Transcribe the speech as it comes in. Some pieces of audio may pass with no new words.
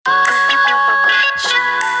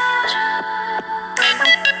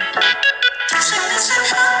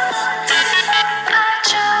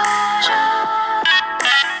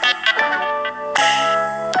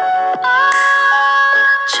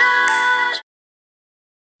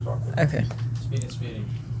Okay. Speedy.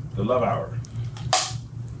 The Love Hour.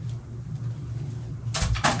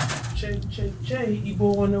 Che,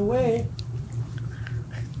 Ebo on the way.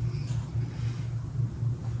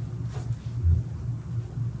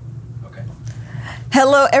 Okay.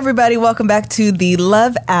 Hello, everybody. Welcome back to the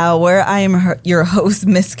Love Hour. I am your host,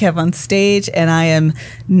 Miss Kev on Stage, and I am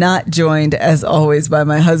not joined, as always, by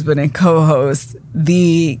my husband and co-host,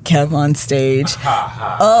 the Kev on Stage.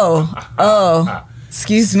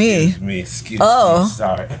 Excuse me. Excuse me.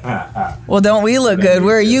 Sorry. Well, don't we look good?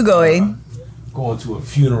 Where are you going? Going to a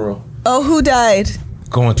funeral. Oh, who died?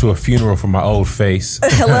 Going to a funeral for my old face.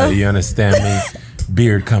 Hello? You understand me?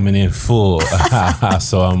 Beard coming in full.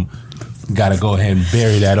 So I'm gotta go ahead and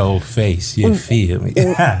bury that old face. You feel me?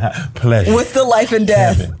 Pleasure. What's the life and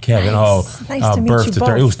death? Kevin. Nice to meet birth you to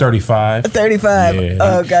both. It was 35. 35. Yeah,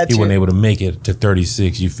 Oh, got he you. wasn't able to make it to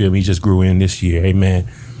 36. You feel me? He just grew in this year. Amen.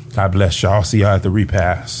 God bless y'all. I'll see y'all at the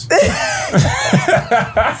repass.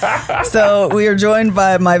 So we are joined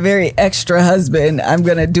by my very extra husband. I'm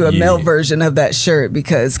going to do a male version of that shirt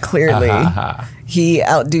because clearly he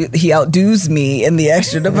outdoes me in the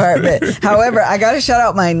extra department. However, I got to shout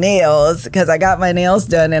out my nails because I got my nails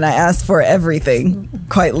done and I asked for everything,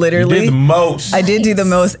 quite literally. You did the most. I did do the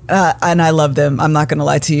most, and I love them. I'm not going to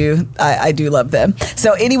lie to you. I do love them.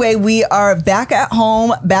 So anyway, we are back at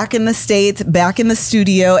home, back in the States, back in the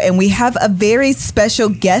studio, and we have a very special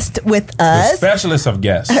guest with us. The specialist of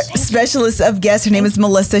guests. Specialist of guests. Her name is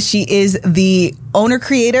Melissa. She is the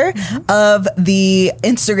owner-creator of the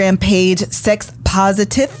Instagram page Sex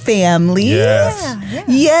Positive Family. Yes.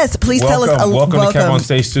 Yes. Please tell us. Welcome to Kev on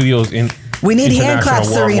Stage Studios in We need hand claps,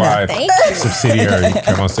 Serena. Thank you. Subsidiary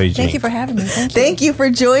Kev on Stage. Thank you for having me. Thank you for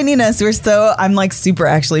joining us. I'm like super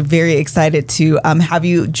actually very excited to have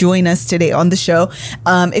you join us today on the show.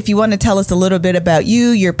 If you want to tell us a little bit about you,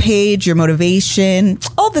 your page, your motivation,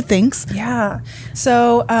 all the things. Yeah.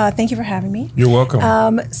 So thank you for having me. You're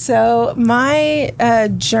welcome. So my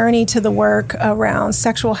journey to the work around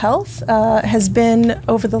sexual health has been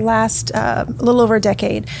over the last a little over a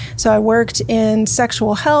decade. So I worked in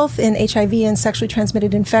sexual health, in HIV and sexually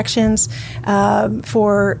transmitted infections I'm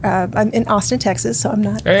in Austin, Texas, so I'm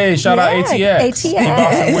not. Hey, shout out ATX.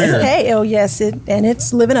 ATX. Hey, oh yes, and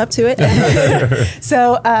it's living up to it.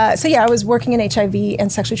 So I was working in HIV and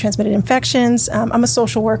sexually transmitted infections. I'm a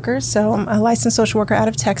social worker, so I'm a licensed social worker out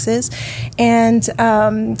of Texas, and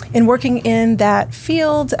in working in that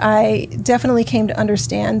field, I definitely came to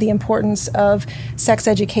understand the importance of sex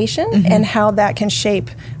education and how that can shape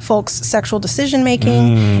folks' sexual decision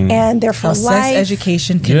making and their How sex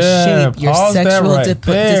education can shape your sexual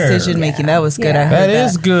decision making. That was good. Yeah. I heard That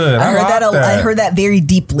is good. I heard that very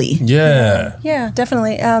deeply. Yeah,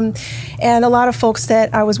 definitely. And a lot of folks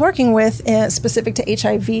that I was working with, specific to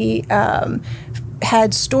HIV,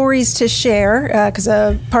 had stories to share because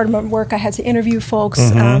part of my work I had to interview folks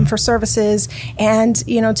for services, and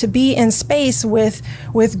to be in space with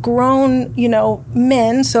grown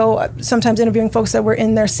men. So sometimes interviewing folks that were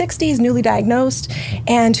in their 60s, newly diagnosed,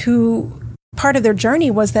 and who part of their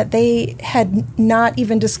journey was that they had not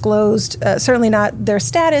even disclosed, certainly not their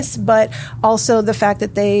status, but also the fact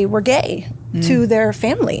that they were gay to their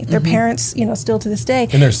family, their parents, still to this day.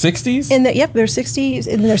 In their 60s? Their 60s.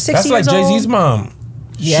 In their 60s. That's like Jay-Z's mom.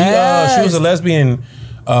 Yes. She was a lesbian,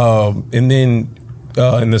 and then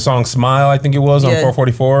in the song Smile, I think it was, on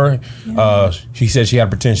 444, she said she had to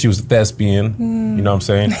pretend she was a thespian. You know what I'm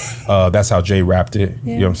saying? That's how Jay rapped it.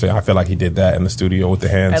 You know what I'm saying? I feel like he did that in the studio with the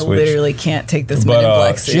hand switch. I literally can't take this Men in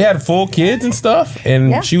Black suit. She had full kids and stuff,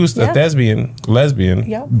 and she was a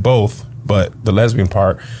lesbian, both, but the lesbian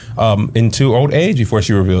part, into old age before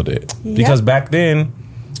she revealed it. Because back then,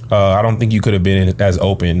 I don't think you could have been as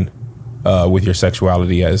open with your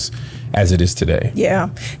sexuality as it is today. Yeah,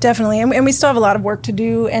 definitely. And we still have a lot of work to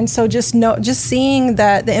do. And so just seeing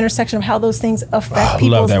that the intersection of how those things affect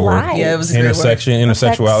people's lives. Yeah, it was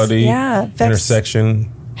intersectionality,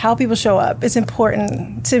 intersection. How people show up. It's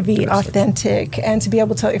important to be authentic and to be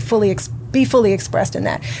able to be fully expressed in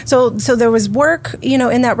that. So there was work,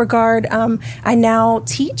 in that regard. I now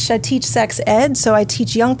teach. I teach sex ed. So I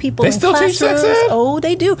teach young people in classrooms. They still teach sex ed? Oh,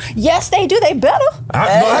 they do. Yes, they do. They better.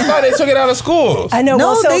 I thought they took it out of schools. I know.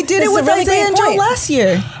 No, well, so they did it with Isaiah and Joe last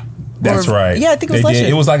year. That's right. Yeah, I think it was last year.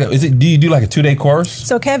 It was like, do you do like a 2-day course?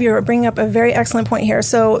 So, Kev, you're bringing up a very excellent point here.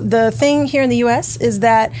 So, the thing here in the U.S. is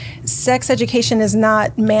that sex education is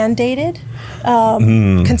not mandated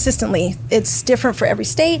consistently. It's different for every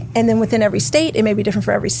state, and then within every state, it may be different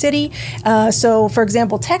for every city. So, for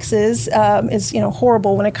example, Texas is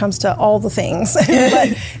horrible when it comes to all the things,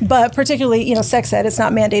 but particularly sex ed, it's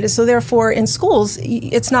not mandated. So, therefore, in schools,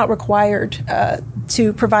 it's not required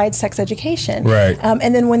to provide sex education. Right.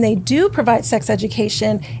 And then when they do provide sex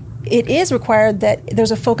education, it is required that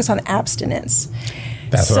there's a focus on abstinence.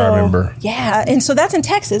 That's what I remember. Yeah, and so that's in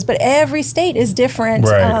Texas, but every state is different.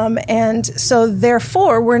 Right. And so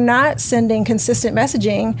therefore, we're not sending consistent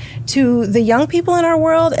messaging to the young people in our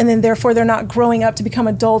world, and then therefore they're not growing up to become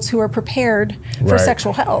adults who are prepared for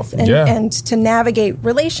sexual health and to navigate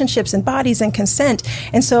relationships and bodies and consent.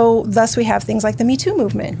 And so thus we have things like the Me Too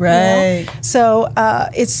movement. Right. So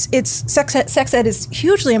it's sex ed is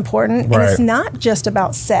hugely important, and it's not just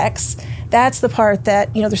about sex. That's the part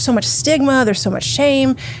that, there's so much stigma, there's so much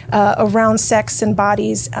shame around sex and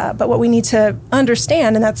bodies. But what we need to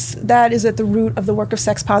understand, and that is at the root of the work of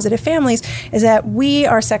Sex Positive Families, is that we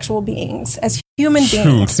are sexual beings as human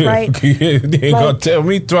beings, right? You ain't gonna tell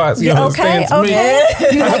me twice. You understand me?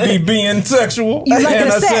 I be being sexual and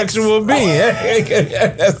a sexual being.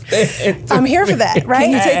 I'm here for that, right?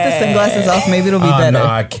 Can you take the sunglasses off? Maybe it'll be better. No,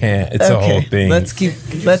 I can't. It's a whole thing.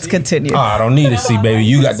 Let's continue. Oh, I don't need to see, baby.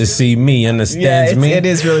 You got to see me. Understands me? It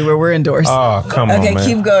is really where we're indoors. Oh, come on, man. Okay,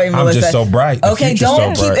 keep going, Melissa. I'm just so bright. Okay,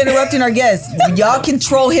 don't keep interrupting our guests. Y'all can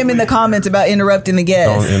troll him in the comments about interrupting the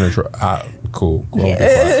guests. Don't interrupt. Cool.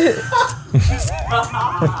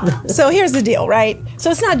 So here's the deal, right?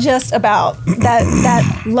 So it's not just about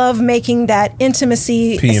that love making, that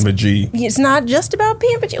intimacy. P and G. It's not just about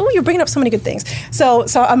P and G. Oh, you're bringing up so many good things. So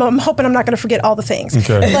I'm hoping I'm not going to forget all the things.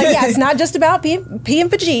 Okay. But yeah, it's not just about P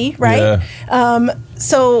and G, right? Yeah.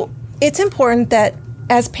 So it's important that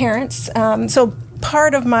as parents, so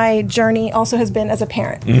part of my journey also has been as a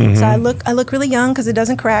parent. Mm-hmm. So I look really young because it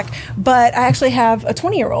doesn't crack, but I actually have a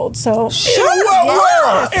 20-year-old. So in what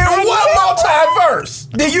world? In what multiverse?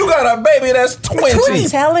 Then you got a baby that's 20. I'm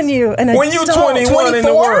telling you, when you 21 in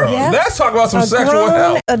the world, let's talk about some sexual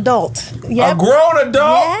health. Adult, yep. A grown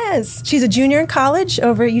adult. Yes, she's a junior in college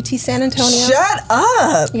over at UT San Antonio. Shut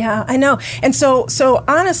up. Yeah, I know. And so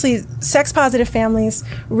honestly, Sex Positive Families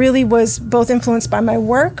really was both influenced by my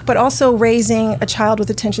work, but also raising a child with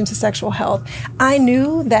attention to sexual health. I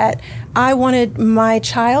knew that I wanted my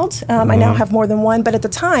child, I now have more than one, but at the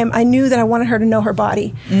time I knew that I wanted her to know her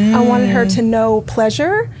body. I wanted her to know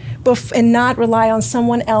pleasure and not rely on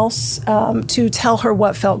someone else to tell her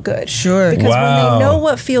what felt good. Sure. Because when they know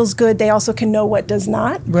what feels good, they also can know what does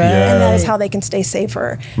not. Right. Yeah. And that is how they can stay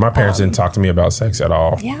safer. My parents didn't talk to me about sex at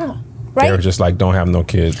all. Yeah. Right? They were just like, don't have no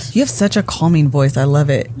kids. You have such a calming voice. I love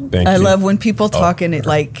it. Thank you. I love when people talk and it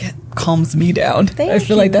like calms me down. I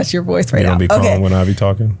feel like that's your voice right You now. don't be calm when I be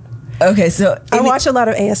talking? Okay, so I watch a lot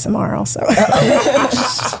of ASMR also.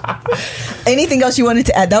 Anything else you wanted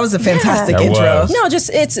to add? That was a fantastic intro. No, just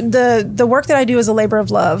it's the work that I do is a labor of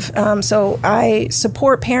love. So I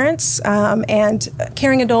support parents and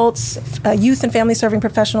caring adults, youth and family serving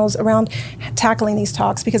professionals around tackling these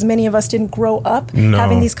talks because many of us didn't grow up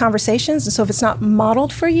having these conversations. And so if it's not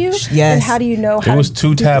modeled for you, then how do you know how it was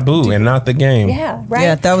too taboo and not the game. Yeah, right.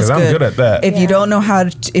 Yeah, that was good. I'm good at that. If you don't know how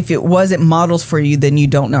to, if it wasn't modeled for you, then you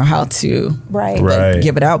don't know how to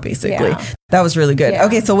give it out, basically. Yeah. That was really good. Yeah.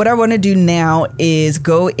 Okay, so what I want to do now is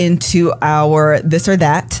go into our this or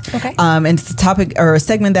that. Okay. And it's a topic or a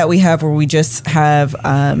segment that we have where we just have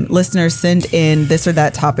listeners send in this or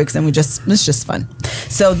that topics, and it's just fun.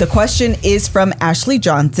 So the question is from Ashley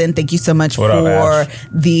Johnson. Thank you so much for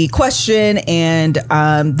the question, and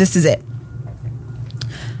this is it.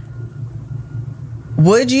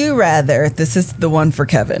 Would you rather, this is the one for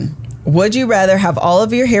Kevin. Would you rather have all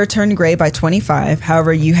of your hair turn gray by 25,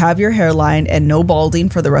 however you have your hairline and no balding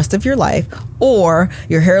for the rest of your life, or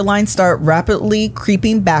your hairline start rapidly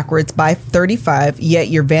creeping backwards by 35, yet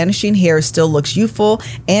your vanishing hair still looks youthful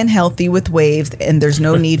and healthy with waves and there's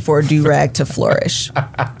no need for a do-rag to flourish?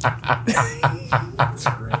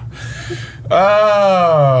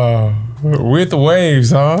 Oh, with the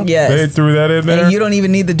waves, huh? Yes. They threw that in there. And you don't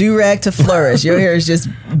even need the do-rag to flourish. Your hair is just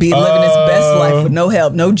living its best life with no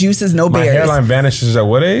help, no juices, no berries. My hairline vanishes at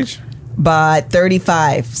what age? By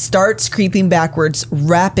 35. Starts creeping backwards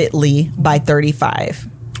rapidly by 35.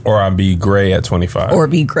 Or I'll be gray at 25. Or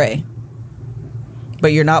be gray. But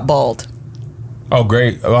you're not bald. Oh,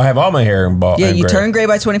 great. Well, I have all my hair in bald. Yeah, you turn gray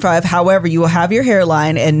by 25. However, you will have your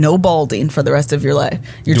hairline and no balding for the rest of your life.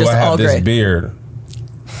 You're just all gray. This beard?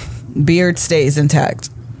 Beard stays intact.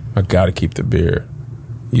 I gotta keep the beard.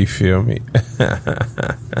 You feel me?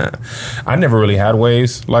 I never really had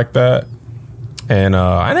waves like that. And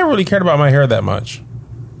I never really cared about my hair that much.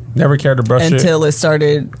 Never cared to brush until it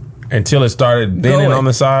started thinning on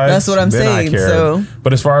the sides. That's what I'm saying. So,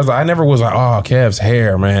 but as far as I never was like, oh, Kev's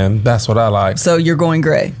hair, man, that's what I like. So you're going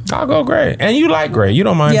gray. I'll go gray. And you like gray. You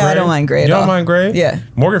don't mind gray. Yeah, I don't mind gray. You don't mind gray? Yeah.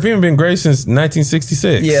 Morgan Freeman been gray since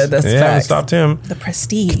 1966. Yeah, that's facts. haven't stopped him. The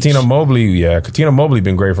prestige. Katina Mobley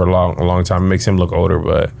been gray for a long time. It makes him look older,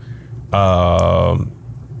 but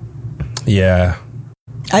yeah.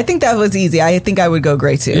 I think that was easy. I think I would go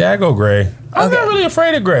gray too. Yeah, I go gray. I'm not really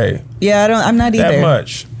afraid of gray. Yeah, I'm not either. That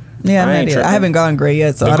much. Yeah, I'm not either. I haven't gone gray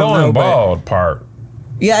yet, so I don't know. The going bald part.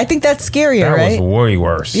 Yeah, I think that's scarier, right? That was way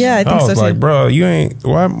worse. Yeah, I think so too. I was like, bro, you ain't.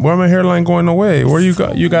 Why my hairline going away? Where you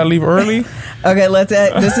got? You got to leave early. Okay,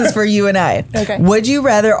 this is for you and I. Okay. Would you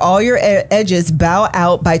rather all your edges bow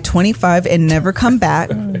out by 25 and never come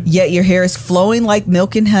back, yet your hair is flowing like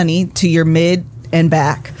milk and honey to your mid and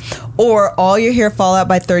back, or all your hair fall out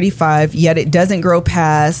by 35, yet it doesn't grow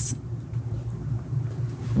past?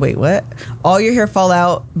 Wait, what? All your hair fall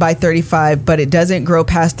out by 35, but it doesn't grow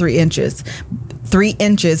past 3 inches. 3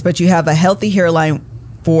 inches, but you have a healthy hairline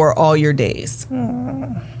for all your days.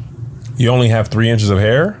 You only have 3 inches of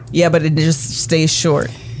hair? Yeah, but it just stays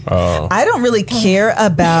short. Oh. I don't really care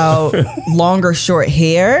about long or short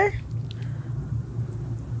hair.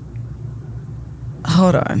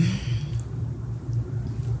 Hold on.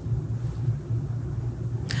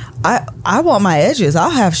 I want my edges.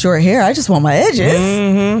 I'll have short hair. I just want my edges.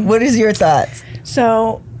 Mm-hmm. What is your thoughts?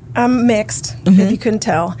 So I'm mixed, if you couldn't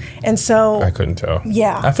tell. And so I couldn't tell.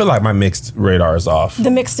 Yeah. I feel like my mixed radar is off. The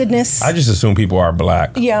mixedness. I just assume people are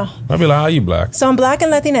black. Yeah. I'd be like, how you black? So I'm black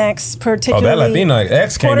and Latinx, particularly. Oh, that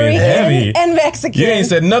Latinx came in heavy. And Mexican. You ain't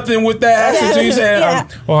said nothing with that accent until you said,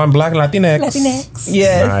 I'm black and Latinx.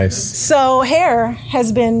 Yes. Nice. So hair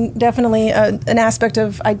has been definitely an aspect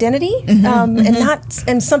of identity,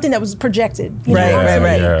 and something that was projected.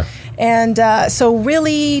 Right. Yeah. And so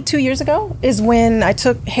really 2 years ago is when I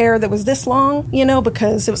took hair that was this long,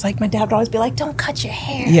 because it was like my dad would always be like, don't cut your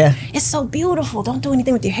hair. Yeah. It's so beautiful. Don't do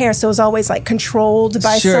anything with your hair. So it was always like controlled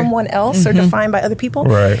by Sure. someone else or defined by other people.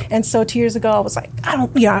 Right. And so 2 years ago, I was like, I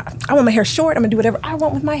want my hair short. I'm going to do whatever I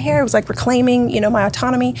want with my hair. It was like reclaiming, my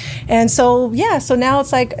autonomy. And so, so now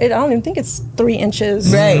it's like, I don't even think it's 3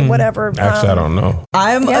 inches, Right. whatever. Actually, I don't know.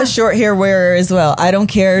 I'm a short hair wearer as well. I don't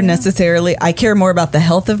care necessarily. I care more about the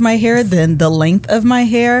health of my hair than the length of my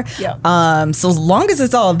hair. Yeah. So as long as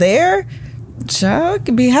it's all there, child, it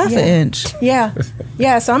could be half an inch. Yeah.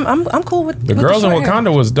 So I'm cool with the girls in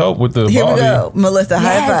Wakanda was dope with the Here baldy. we go. Melissa,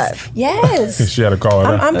 high five. Yes. She had to call it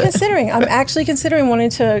out. I'm actually considering wanting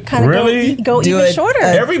to kind of Really? go Do even it. shorter.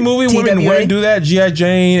 Every movie women TWA? want to do that, G.I.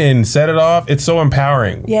 Jane and set it off. It's so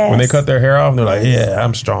empowering. Yes. When they cut their hair off, they're like, yeah,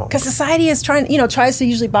 I'm strong. Because society is tries to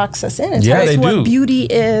usually box us in and Yeah, tell us they what do. beauty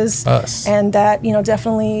is. Us. And that,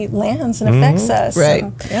 definitely lands and affects us. Right.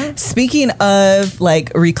 And, Speaking of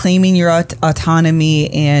like reclaiming your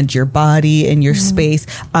autonomy and your body and your space,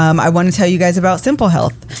 I want to tell you guys about Simple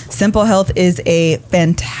Health. Simple Health is a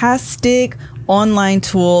fantastic online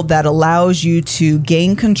tool that allows you to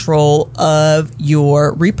gain control of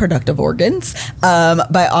your reproductive organs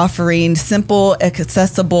by offering simple,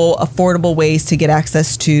 accessible, affordable ways to get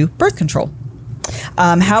access to birth control.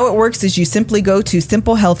 How it works is you simply go to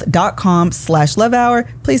simplehealth.com/lovehour.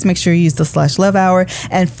 Please make sure you use the /lovehour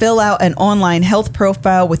and fill out an online health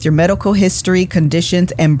profile with your medical history,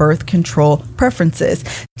 conditions, and birth control preferences.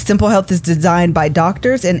 Simple Health is designed by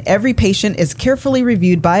doctors, and every patient is carefully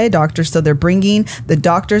reviewed by a doctor, so they're bringing the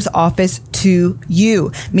doctor's office to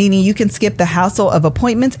you, meaning you can skip the hassle of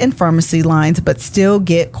appointments and pharmacy lines, but still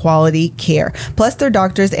get quality care. Plus, their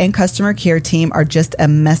doctors and customer care team are just a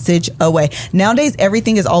message away. Nowadays,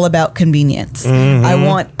 everything is all about convenience. I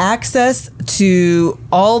want access to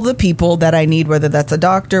all the people that I need, whether that's a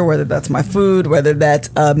doctor, whether that's my food, whether that's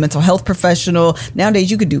a mental health professional. Nowadays,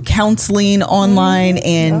 you could do counseling online,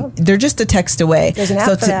 and they're just a text away. There's an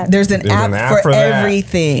app for that. There's an app for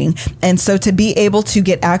everything. And so to be able to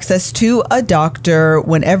get access to a doctor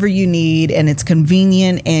whenever you need, and it's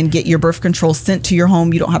convenient, and get your birth control sent to your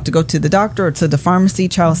home, you don't have to go to the doctor or to the pharmacy.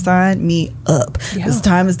 Child, sign me up. Because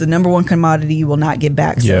time is the number one commodity you will not get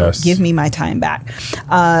back. So give me my time back.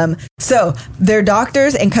 So their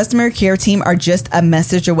doctors and customer care team are just a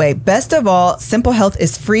message away. Best of all, Simple Health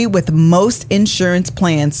is free with most insurance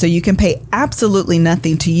plans, so you can pay absolutely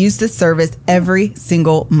nothing to use this service every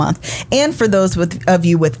single month. And for those of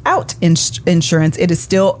you without insurance, it is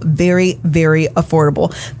still very, very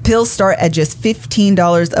affordable. Pills start at just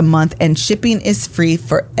 $15 a month, and shipping is free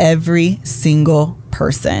for every single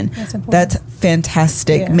person. That's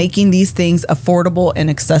fantastic. Yeah. Making these things affordable and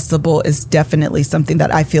accessible is definitely something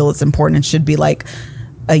that I feel is important and should be like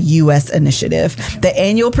a U.S. initiative. The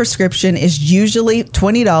annual prescription is usually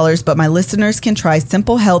 $20, but my listeners can try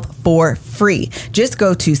Simple Health for free. Just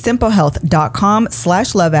go to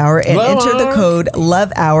simplehealth.com/lovehour and enter the code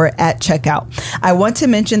LOVEHOUR at checkout. I want to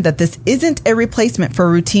mention that this isn't a replacement for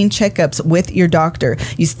routine checkups with your doctor.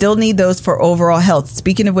 You still need those for overall health.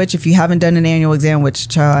 Speaking of which, if you haven't done an annual exam,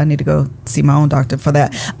 which I need to go see my own doctor for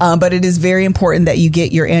that, but it is very important that you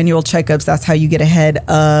get your annual checkups. That's how you get ahead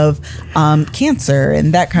of cancer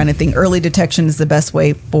and that kind of thing. Early detection is the best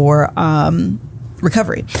way for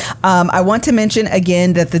recovery. I want to mention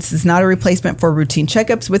again that this is not a replacement for routine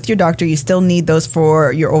checkups with your doctor. You still need those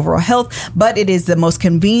for your overall health, but it is the most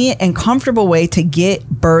convenient and comfortable way to get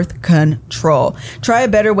birth control. Try a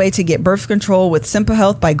better way to get birth control with Simple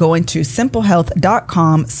Health by going to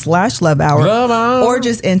simplehealth.com/lovehour or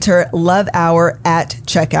just enter LOVEHOUR at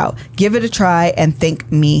checkout. Give it a try and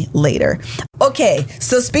thank me later. Okay,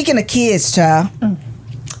 so speaking of kids, child.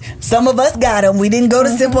 Some of us got them. We didn't go to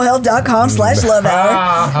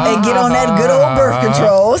simplehealth.com/lovehour and get on that good old birth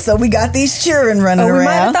control. So we got these children running around. We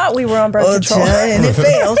might have thought we were on birth control. And it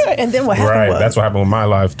failed. And then what happened was? That's what happened with my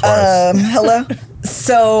life twice. Hello?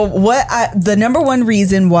 So the number one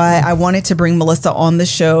reason why I wanted to bring Melissa on the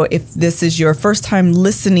show, if this is your first time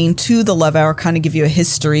listening to the Love Hour, kind of give you a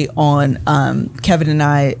history on Kevin and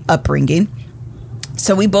I upbringing.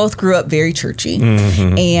 So we both grew up very churchy,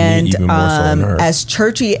 and as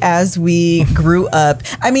churchy as we grew up,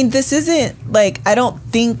 I mean, this isn't like, I don't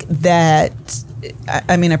think that,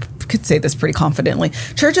 I mean, I could say this pretty confidently.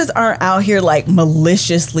 Churches aren't out here like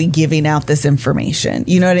maliciously giving out this information.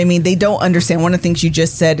 You know what I mean? They don't understand. One of the things you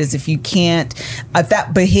just said is if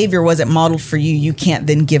that behavior wasn't modeled for you, you can't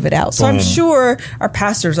then give it out. So I'm sure our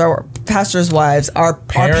pastors' wives, our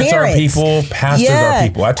parents are people, pastors are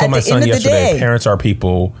people. I told my son yesterday, parents are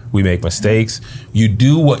people. We make mistakes. You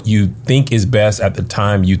do what you think is best at the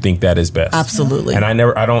time you think that is best. Absolutely. And I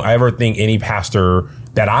don't ever think any pastor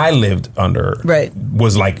that I lived under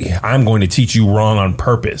was like, I'm going to teach you wrong on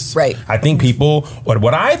purpose. Right. I think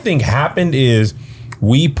what I think happened is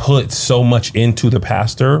we put so much into the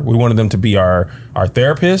pastor. We wanted them to be our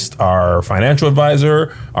therapist, our financial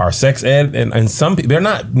advisor, our sex ed, and some people,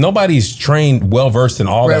 nobody's trained well versed in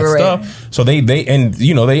all that stuff. So they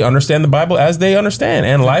understand the Bible as they understand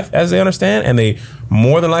and life as they understand, and they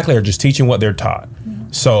more than likely are just teaching what they're taught.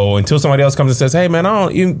 So until somebody else comes and says, hey, man, I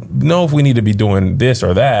don't even know if we need to be doing this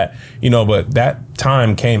or that, but that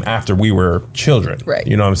time came after we were children. Right.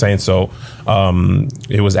 You know what I'm saying? So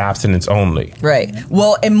it was abstinence only. Right.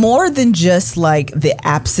 Well, and more than just like the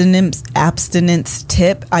abstinence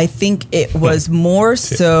tip, I think it was more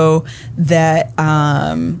so that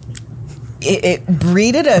it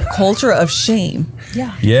breeded a culture of shame.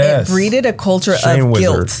 Yeah. Yes. It breeded a culture of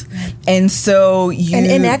guilt. And so and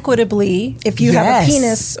inequitably, if you have a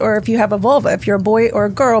penis or if you have a vulva, if you're a boy or a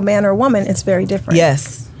girl, man or woman, it's very different.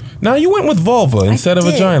 Yes. Now you went with vulva instead of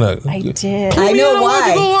vagina. I did. I know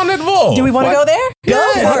why. Go on that vulva. Do we want to go there?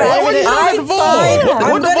 Go for it. I'm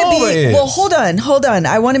going to be. Well, hold on.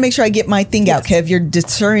 I want to make sure I get my thing out, Kev. You're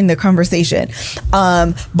deterring the conversation.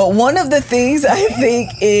 But one of the things I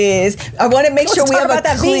think is I want to make sure we have a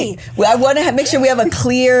clear. I want to make sure we have a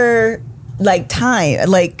clear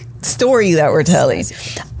story that we're telling.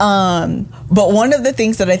 But one of the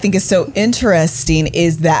things that I think is so interesting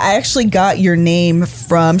is that I actually got your name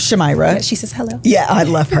from Shamira. Yeah, she says hello. Yeah, I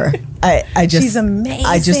love her. She's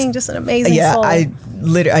amazing. Just an amazing soul. I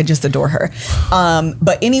just adore her.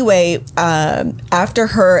 But anyway, after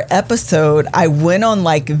her episode, I went on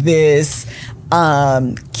like this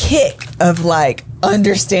kick of like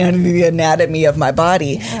understanding the anatomy of my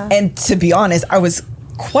body. Yeah. And to be honest, I was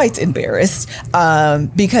quite embarrassed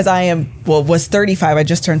because I was 35. I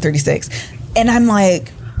just turned 36. And I'm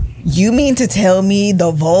like, you mean to tell me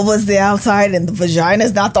the vulva's the outside and the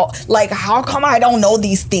vagina's not the... Like, how come I don't know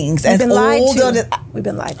these things? We've been lied to.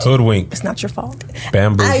 Hoodwink. It's not your fault.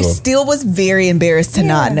 Bamboozle. I still was very embarrassed to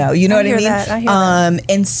not know. You know what I mean? I hear that.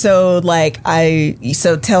 And so,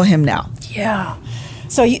 so tell him now. Yeah.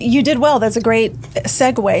 So you did well. That's a great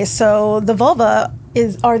segue. So the vulva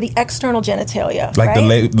are the external genitalia, like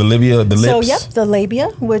right? the labia, the lips. So the labia,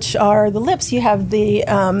 which are the lips. You have the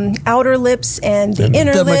outer lips and the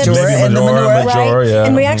inner lips, and the minora, right? Yeah.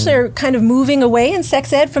 And we actually are kind of moving away in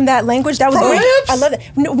sex ed from that language. That was great. Lips? I love it.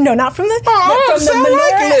 No, not from the from the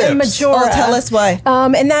minora and majora. Oh, tell us why.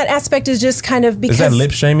 And that aspect is just kind of because is that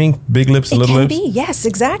lip shaming? Big lips, little lips. It can be. Yes,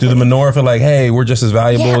 exactly. Do the minora feel like, hey, we're just as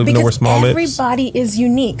valuable even though we're small lips? Everybody is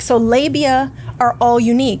unique. So labia are all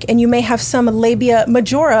unique, and you may have some labia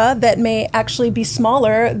majora that may actually be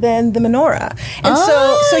smaller than the minora. And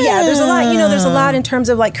so yeah, there's a lot, there's a lot in terms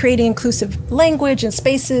of like creating inclusive language and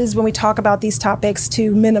spaces when we talk about these topics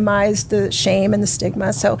to minimize the shame and the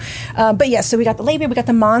stigma. So, but yeah, so we got the labia, we got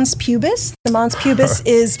the mons pubis. The mons pubis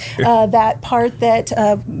is that part that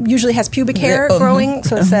usually has pubic hair growing,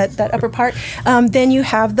 so it's that upper part. Then you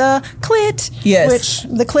have the clit, which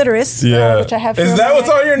the clitoris, which I have. Is that what's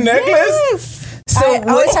on your necklace? Yes. So I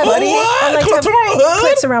always have I like to have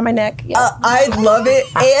clits around my neck. Yeah. I love it.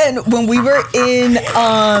 And when we were in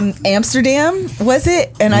Amsterdam, was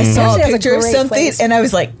it? And I saw a picture of something, and I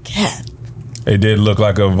was like, yeah. It did look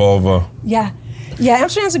like a vulva. Yeah. Yeah,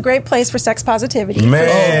 Amsterdam's a great place for sex positivity.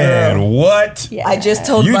 Man, what? Yeah. I just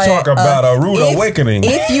told you talk about a rude awakening.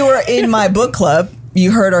 If you were in my book club,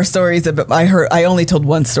 you heard our stories about. I only told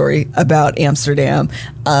one story about Amsterdam,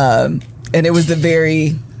 and it was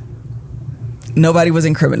nobody was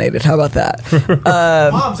incriminated. How about that?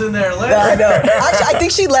 Mom's in there. I know. Actually, I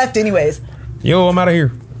think she left anyways. Yo, I'm out of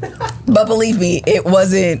here. But believe me, it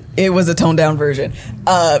wasn't. It was a toned down version,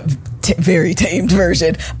 very tamed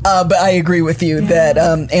version. But I agree with you that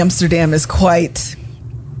Amsterdam is quite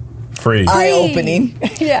free, eye opening.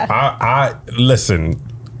 Yeah. I listen.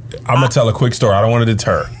 I'm gonna tell a quick story. I don't want to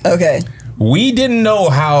deter. Okay. We didn't know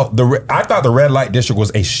how I thought the red light district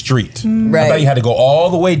was a street. Right. I thought you had to go all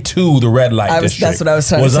the way to the red light district. That's what I was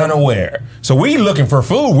trying to say. Unaware. So we looking for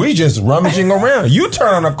food. We just rummaging around. You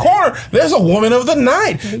turn on a corner. There's a woman of the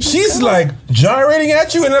night. She's like gyrating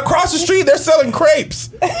at you, and across the street they're selling crepes.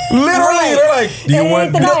 Literally, they're like, "Do you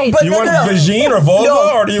want vagine or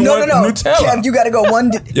vulva, or do you want Nutella?" Kev, you got to go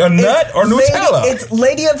one. A nut or Nutella? It's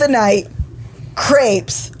lady of the night,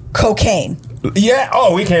 crepes, cocaine. Yeah.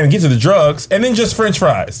 Oh, we can't even get to the drugs, and then just French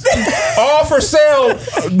fries, all for sale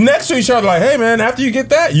next to each other. Like, hey man, after you get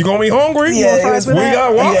that, you gonna be hungry? Yeah, we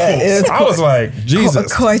got waffles. I was like,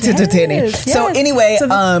 Jesus, quite entertaining. Yes. So anyway,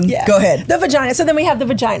 go ahead. The vagina. So then we have the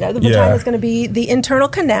vagina. The vagina is going to be the internal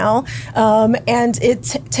canal, and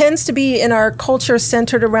it tends to be in our culture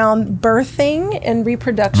centered around birthing and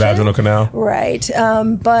reproduction. Vaginal canal, right?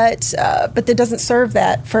 But that doesn't serve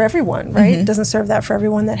that for everyone, right? It doesn't serve that for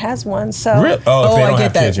everyone that has one. So. I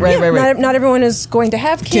get that. Right. Not everyone is going to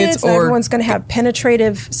have kids. Not everyone's going to have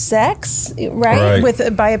penetrative sex, right?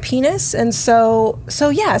 By a penis, and so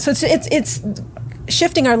it's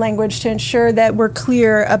shifting our language to ensure that we're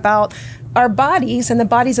clear about our bodies and the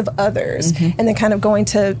bodies of others, and then kind of going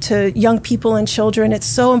to young people and children. It's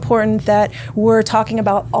so important that we're talking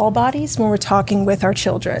about all bodies when we're talking with our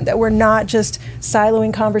children, that we're not just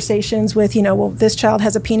siloing conversations with, this child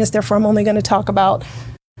has a penis, therefore I'm only going to talk about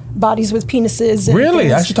bodies with penises. And really?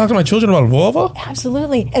 things. I should talk to my children about vulva?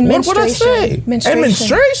 Absolutely. And what would I say?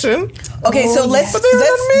 Menstruation. Okay, so let's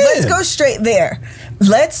go straight there.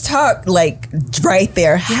 Let's talk right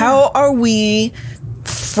there. Yeah. How are we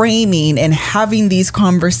framing and having these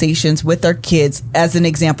conversations with our kids? As an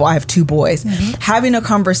example, I have 2 boys. Having a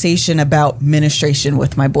conversation about menstruation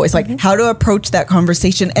with my boys, like how to approach that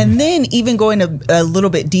conversation, and then even going a little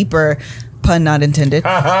bit deeper. Pun not intended.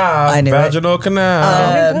 I knew Vaginal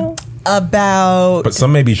canal. But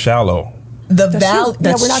some may be shallow. That's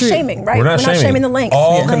we're not shaming, right? We're not shaming the length.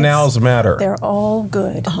 All canals matter. They're all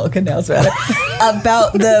good. All canals matter.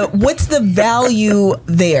 About what's the value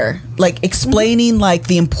there? Like explaining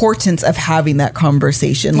the importance of having that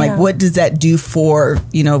conversation. Like what does that do for,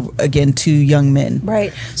 again, to young men?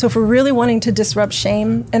 Right. So if we're really wanting to disrupt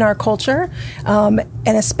shame in our culture, and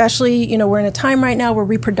especially, we're in a time right now where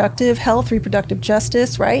reproductive health, reproductive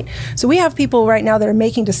justice, right? So we have people right now that are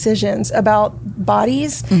making decisions about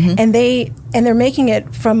bodies, and they're making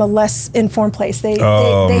it from a less informed place. They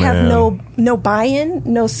have no buy-in,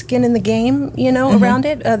 no skin in the game, around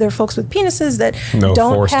it. There are folks with penises that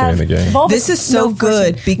don't have skin in the game. Vulvas, this is so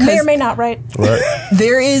good because may or may not, right?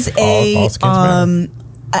 There is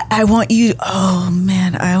I want you. Oh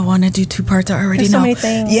man, I want to do 2 parts. I already know. So many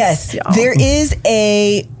things. Yes, there is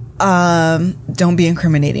a. Don't be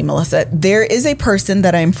incriminating, Melissa. There is a person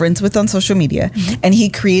that I'm friends with on social media, and he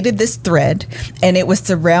created this thread, and it was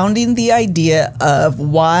surrounding the idea of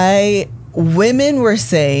why women were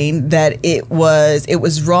saying that it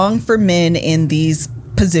was wrong for men in these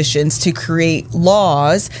positions to create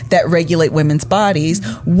laws that regulate women's bodies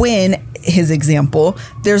when, his example,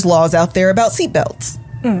 there's laws out there about seatbelts.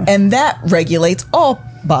 And that regulates all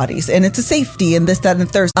bodies, and it's a safety and this, that, and the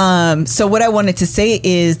third. So what I wanted to say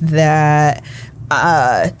is that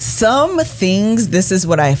some things, this is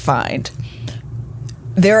what I find.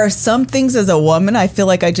 there are some things as a woman I feel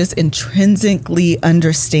like I just intrinsically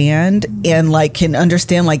understand and like can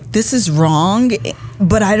understand like this is wrong,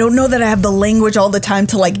 but I don't know that I have the language all the time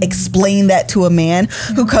to like explain that to a man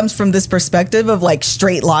who comes from this perspective of like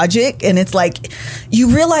straight logic, and it's like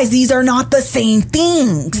you realize these are not the same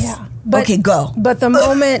things. Yeah. But, okay, go. But the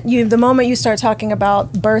moment you start talking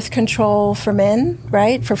about birth control for men,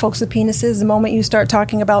 right, for folks with penises, the moment you start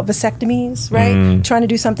talking about vasectomies, right, trying to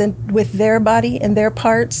do something with their body and their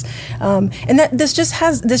parts, and that this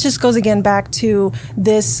just goes again back to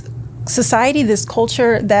this society, this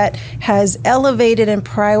culture that has elevated and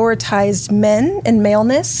prioritized men and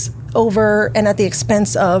maleness over and at the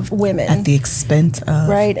expense of women. At the expense of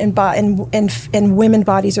right, and women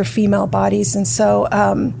bodies or female bodies, and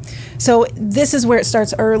so so this is where it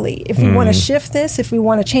starts early. If we want to shift this, if we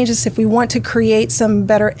want to change this, if we want to create some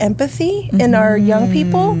better empathy in our young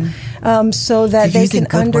people, so that they can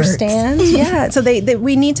understand. Yeah, so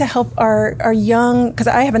we need to help our young, because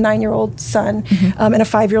I have a 9-year-old son and a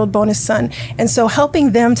 5-year-old bonus son, and so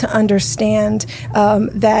helping them to understand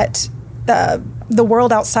that the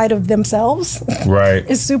world outside of themselves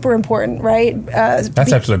is super important, right?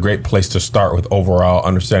 That's actually a great place to start with overall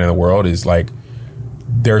understanding the world is like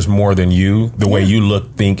there's more than you, the way you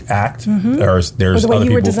look, think, act. There's or the way other you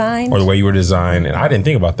people, were designed. or the way you were designed. And I didn't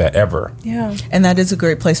think about that ever. Yeah. And that is a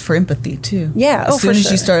great place for empathy too. Yeah. As soon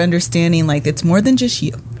as you start understanding like it's more than just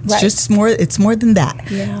you. It's just more. It's more than that.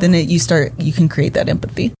 Yeah. Then you can create that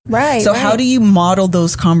empathy. Right. So how do you model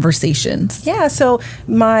those conversations? Yeah. So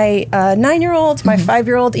my 9-year-old, my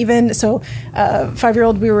 5-year-old, even so,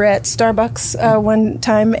 5-year-old, we were at Starbucks one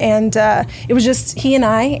time, and it was just he and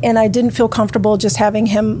I didn't feel comfortable just having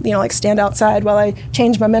him, like stand outside while I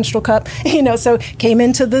changed my menstrual cup, So came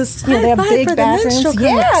into this, they have big bathrooms.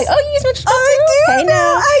 Yeah. Oh, you use menstrual cup I too? do. Hey,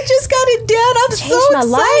 now. I just got it down. I'm Changed so my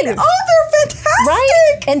excited. life. Oh, they're fantastic.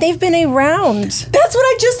 Right. And they've been around. That's what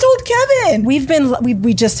I just told Kevin.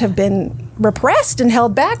 We just have been repressed and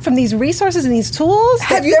held back from these resources and these tools.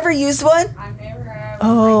 Have you ever used one? I've never had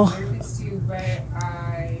nervous too, but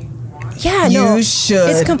I want Yeah, You no. should.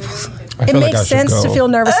 It's it makes sense to feel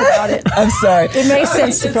nervous about it. I'm sorry. It makes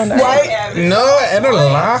sense to feel nervous. No, I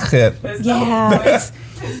don't like it. Yeah.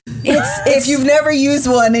 If you've never used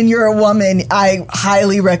one and you're a woman, I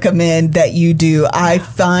highly recommend that you do. I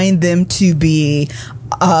find them to be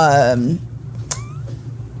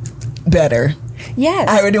better. Yes.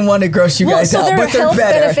 I didn't want to gross you guys out, there but are they're health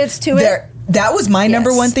better. benefits to it. That was my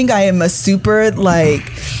number one thing. I am a super like,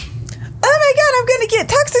 oh my God, I'm going to get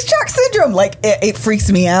toxic shock syndrome. Like it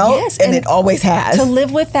freaks me out. Yes, and it always has. To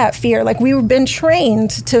live with that fear. Like we've been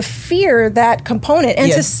trained to fear that component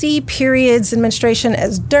and to see periods and menstruation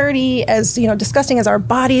as dirty, as, disgusting as our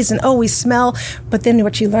bodies, and we smell. But then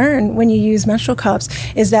what you learn when you use menstrual cups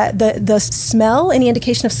is that the smell, any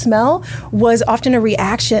indication of smell, was often a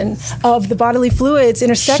reaction of the bodily fluids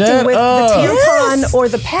intersecting with the tampon or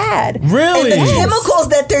the pad. Really? And the chemicals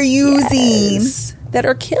that they're using. That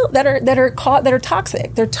are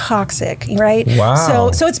toxic. They're toxic, right?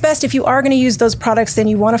 Wow. So it's best if you are going to use those products, then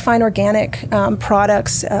you want to find organic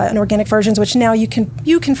products and organic versions, which now you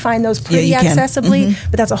can find those pretty accessibly.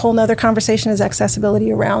 But that's a whole nother conversation, is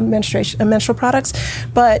accessibility around menstrual products.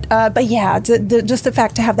 But yeah, just the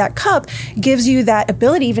fact to have that cup gives you that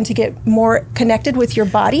ability even to get more connected with your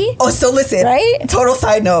body. Oh, so listen, right? Total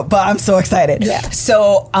side note, but I'm so excited. Yeah.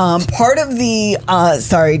 So part of the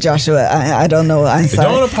sorry, Joshua, I don't know.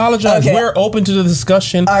 Don't apologize. Okay. We're open to the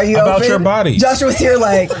discussion about your body. Joshua's here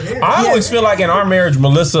like... I always feel like in our marriage,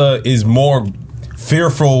 Melissa is more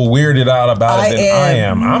fearful, weirded out about it than I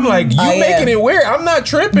am. I'm like, you making it weird. I'm not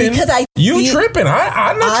tripping. Because tripping.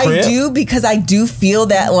 I'm not tripping. I do, because I do feel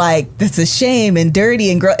that like that's a shame and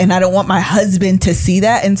dirty and I don't want my husband to see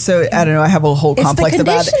that. And so I don't know, I have a whole complex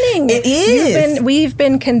about it. It is. We've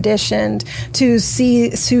been conditioned to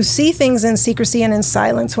see things in secrecy and in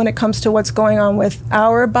silence when it comes to what's going on with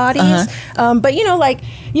our bodies. But like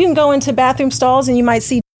you can go into bathroom stalls and you might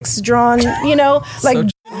see drawn, like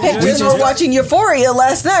pictures. We were watching Euphoria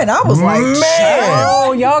last night. I was like, man,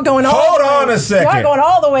 oh, y'all going all hold on a second. Y'all going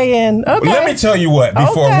all the way in. Okay. Let me tell you what,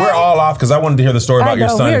 before we're all off, because I wanted to hear the story about your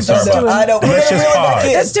son in Starbucks.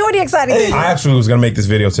 Let's do the exciting thing. I actually was going to make this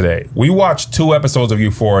video today. We watched 2 episodes of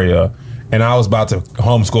Euphoria, and I was about to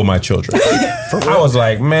homeschool my children. I was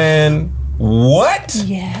like, man, what?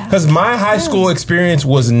 Yeah. Because my high school experience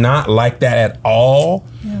was not like that at all.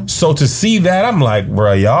 Yeah. So to see that, I'm like,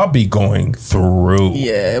 bro, y'all be going through.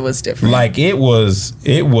 Yeah, it was different. Like it was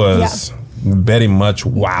very much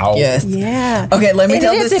wow. Yes. Yeah. Okay, let me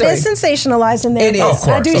tell this story. It is sensationalized in there. It is. Of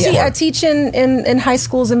course, I teach in high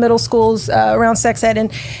schools and middle schools around sex ed,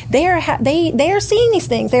 and they are seeing these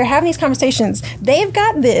things. They're having these conversations. They've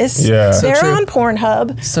got this. Yeah. They're So true. on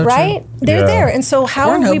Pornhub, So right? true. They're there. And so how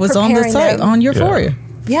are we Pornhub was on preparing the site them? on Euphoria.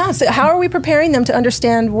 Yeah, so how are we preparing them to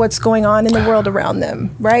understand what's going on in the world around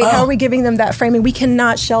them, right? How are we giving them that framing? We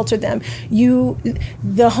cannot shelter them.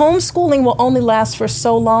 The homeschooling will only last for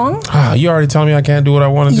so long. You already telling me I can't do what I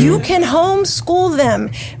want to do? You can homeschool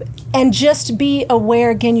them and just be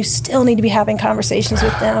aware. Again, you still need to be having conversations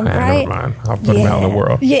with them, right? Never mind. I'll put them out in the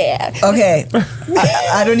world. Yeah. Okay.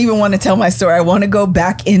 I don't even want to tell my story. I want to go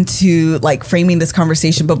back into like framing this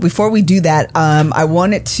conversation. But before we do that, I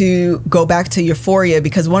wanted to go back to Euphoria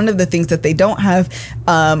because one of the things that they don't have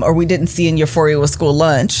or we didn't see in Euphoria was school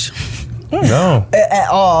lunch. No. At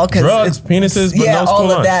all. Drugs, penises, but no school all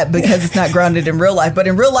of lunch. that because it's not grounded in real life. But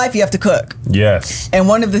in real life, you have to cook. Yes. And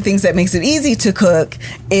one of the things that makes it easy to cook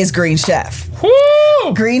is Green Chef.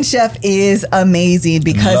 Woo! Green Chef is amazing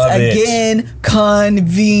because, Love it. again,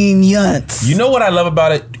 convenience. You know what I love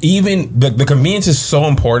about it? Even the convenience is so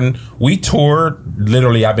important. We toured,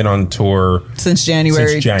 literally, I've been on tour Since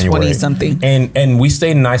January 20-something. And we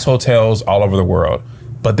stayed in nice hotels all over the world.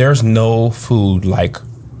 But there's no food like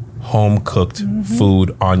home-cooked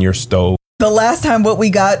food on your stove. The last time what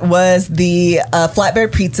we got was the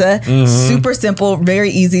flatbread pizza. Super simple,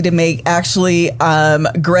 very easy to make. Actually,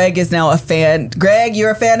 Greg is now a fan. Greg,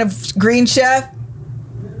 you're a fan of Green Chef?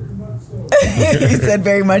 He said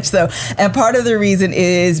very much so. And part of the reason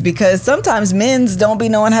is because sometimes men's don't be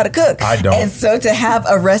knowing how to cook. I don't. And so to have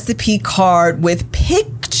a recipe card with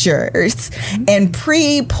pictures and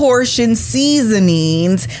pre-portioned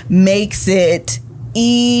seasonings makes it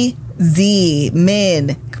easy.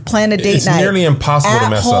 Men, plan a date night. It's nearly impossible to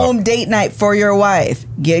mess up. At-home date night for your wife.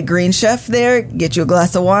 Get Green Chef there. Get you a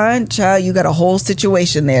glass of wine. Child, you got a whole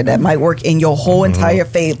situation there that might work in your whole entire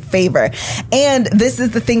favor. And this is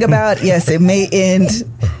the thing about, yes, it may end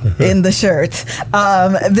in the shirt.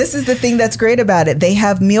 This is the thing that's great about it. They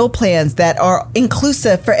have meal plans that are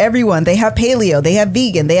inclusive for everyone. They have paleo, they have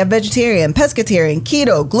vegan, they have vegetarian, pescatarian,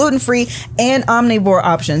 keto, gluten-free, and omnivore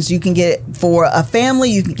options. You can get it for a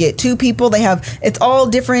family. You can get 2 people. It's all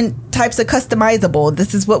different types of customizable.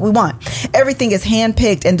 This is what we want. Everything is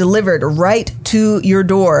hand-picked and delivered right to your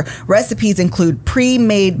door. Recipes include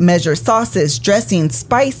pre-made measured sauces, dressings,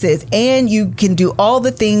 spices, and you can do all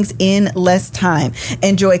the things in less time.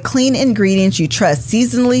 Enjoy clean ingredients you trust,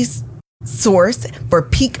 seasonally sourced for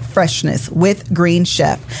peak freshness with Green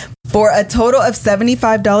Chef. For a total of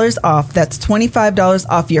 $75 off, that's $25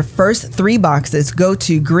 off your first 3 boxes, go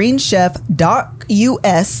to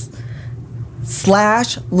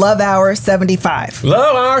greenchef.us/Love Hour 75.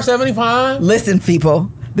 Love Hour 75. Listen, people,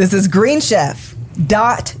 this is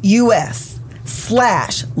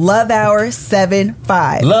greenchef.us/Love Hour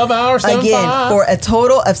 75. Love Hour 75. Again, for a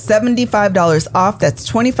total of $75 off, that's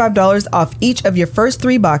 $25 off each of your first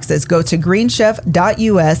 3 boxes. Go to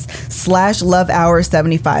greenchef.us/Love Hour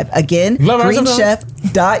 75. Again,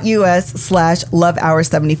 greenchef.us/Love Hour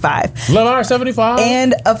 75. Love Hour 75.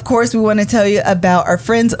 And of course, we want to tell you about our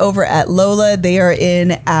friends over at Lola. They are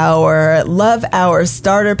in our Love Hour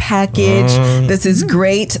starter package. This is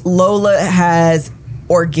great. Lola has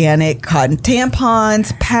organic cotton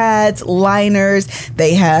tampons, pads, liners.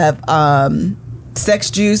 They have sex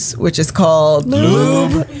juice, which is called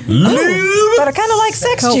lube. But I kind of like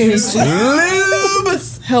sex juice. Lube.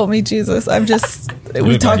 Help me, Jesus.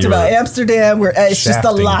 We talked about Amsterdam. It's just a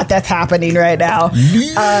Shafting. lot that's happening right now.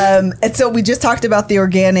 And so we just talked about the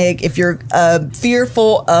organic. If you're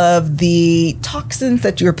fearful of the toxins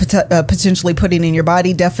that you're potentially putting in your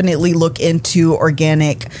body, definitely look into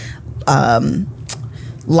organic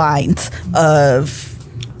lines of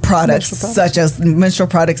menstrual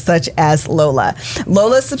products such as Lola.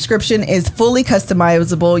 Lola's subscription is fully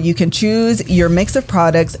customizable. You can choose your mix of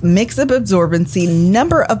products, mix of absorbency,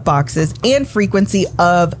 number of boxes, and frequency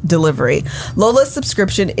of delivery. Lola's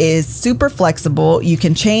subscription is super flexible. You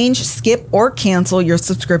can change, skip, or cancel your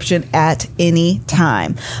subscription at any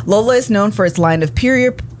time. Lola is known for its line of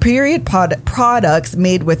period products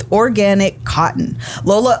made with organic cotton.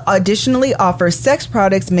 Lola additionally offers sex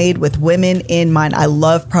products made with women in mind. I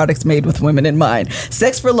love products made with women in mind.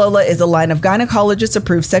 Sex for Lola is a line of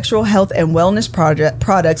gynecologist-approved sexual health and wellness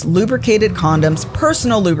products, lubricated condoms,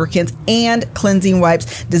 personal lubricants, and cleansing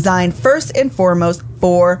wipes designed first and foremost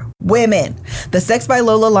for women. The Sex by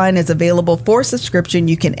Lola line is available for subscription.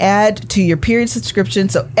 You can add to your period subscription,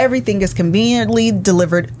 so everything is conveniently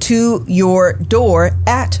delivered to your door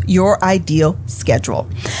at your ideal schedule.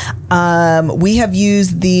 We have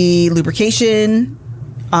used the lubrication.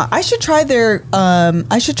 I should try their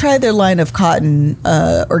line of cotton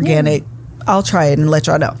organic. I'll try it and let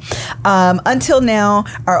y'all know. Until now,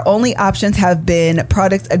 our only options have been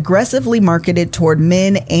products aggressively marketed toward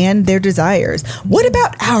men and their desires. What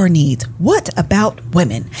about our needs? What about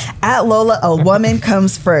women? At Lola, a woman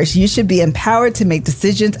comes first. You should be empowered to make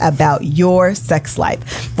decisions about your sex life.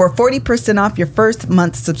 For 40% off your first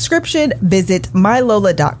month subscription, visit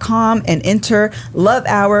mylola.com and enter Love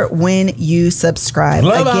Hour when you subscribe.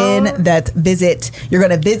 You're going to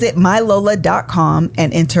visit mylola.com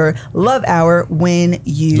and enter Love Hour when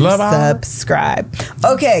you subscribe.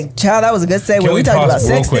 Okay, child, that was a good segue. We talked about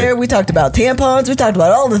sex there. We talked about tampons. We talked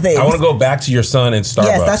about all the things. I want to go back to your son in Starbucks.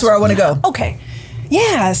 Yes, that's where I want to go. Okay.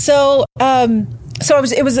 Yeah. So,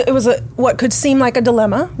 it was what could seem like a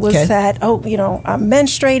dilemma was that, I'm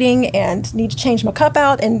menstruating and need to change my cup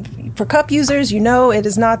out. And for cup users, it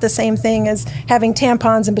is not the same thing as having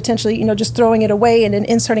tampons and potentially, just throwing it away and then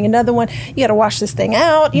inserting another one. You got to wash this thing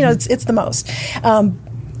out. It's the most.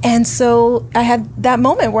 And so I had that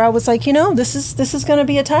moment where I was like, this is going to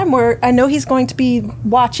be a time where I know he's going to be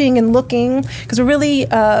watching and looking, because we're really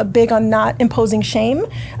big on not imposing shame.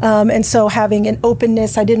 And so having an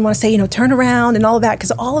openness, I didn't want to say, turn around and all of that, because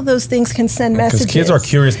all of those things can send messages. Because kids are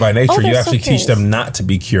curious by nature. You actually teach them not to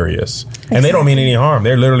be curious. Exactly. And they don't mean any harm.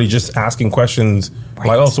 They're literally just asking questions like,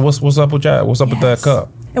 oh, so what's up with that? What's up with that cup?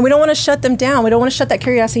 And we don't want to shut them down. We don't want to shut that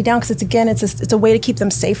curiosity down, because it's a way to keep them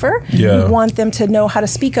safer. Yeah. We want them to know how to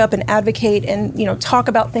speak up and advocate and talk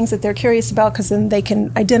about things that they're curious about, because then they can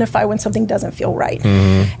identify when something doesn't feel right.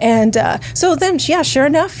 Mm-hmm. And so then, sure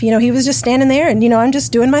enough, he was just standing there, and I'm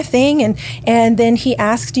just doing my thing, and then he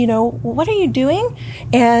asked, what are you doing?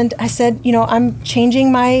 And I said, I'm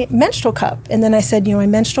changing my menstrual cup. And then I said, my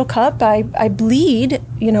menstrual cup, I bleed,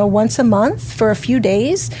 once a month for a few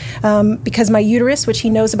days, because my uterus, which he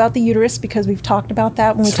knows about the uterus, because we've talked about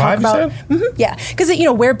that when we talk about because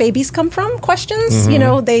where babies come from questions.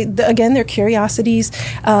 Again, they're curiosities.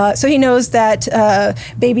 So he knows that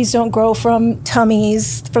babies don't grow from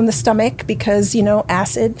tummies, from the stomach, because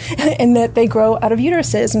acid, and that they grow out of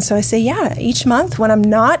uteruses. And so I say, each month when I'm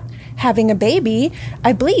not having a baby,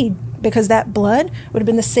 I bleed, because that blood would have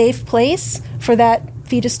been the safe place for that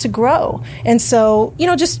fetus to grow. And so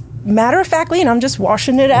just matter-of-factly, and I'm just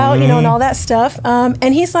washing it out, and all that stuff.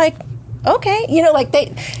 And he's like, okay,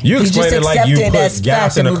 You explained it like you put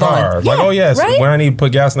gas in a car. Like, oh yes, right? When I need to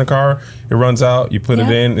put gas in the car, it runs out, you put it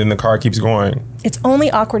in, and the car keeps going. It's only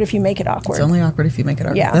awkward if you make it awkward. It's only awkward if you make it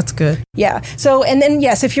awkward. Yeah. That's good. Yeah. So, and then,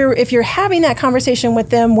 yes, if you're having that conversation with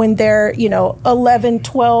them when they're, 11,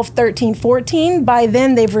 12, 13, 14, by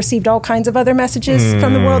then they've received all kinds of other messages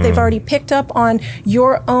from the world. They've already picked up on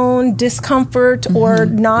your own discomfort or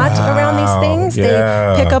not around these things.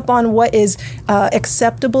 Yeah. They pick up on what is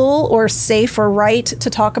acceptable or safe or right to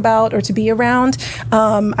talk about or to be around.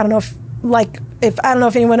 I don't know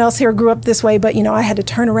if anyone else here grew up this way, but I had to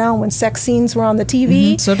turn around when sex scenes were on the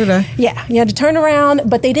TV. So did I. Yeah, you had to turn around,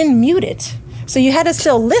 but they didn't mute it. So you had to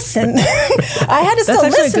still listen. I had to still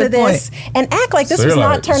listen to this and act like this was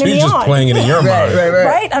not turning me on. So you're just playing it in your mind.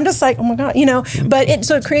 Right? I'm just like, oh my God, But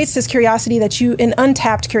it creates this curiosity an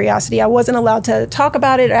untapped curiosity. I wasn't allowed to talk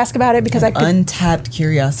about it or ask about it because I could. Untapped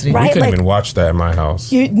curiosity. Right? We couldn't even watch that in my house.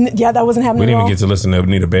 That wasn't happening. We didn't even get to listen to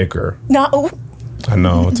Anita Baker. No. I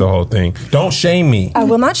know, it's a whole thing. Don't shame me. I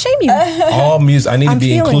will not shame you. All music. I need to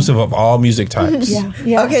be inclusive of all music types.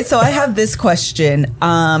 Yeah. Okay, so I have this question.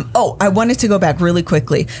 I wanted to go back really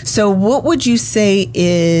quickly. So what would you say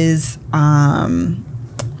is,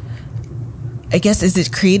 is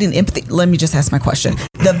it creating empathy? Let me just ask my question.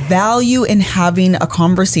 The value in having a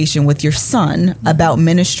conversation with your son about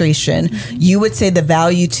menstruation, you would say the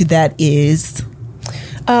value to that is?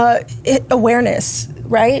 Awareness.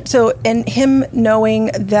 Right? So, and him knowing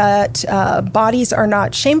that bodies are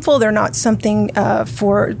not shameful, they're not something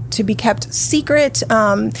to be kept secret.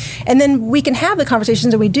 And then we can have the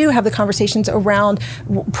conversations, and we do have the conversations around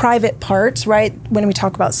private parts, right? When we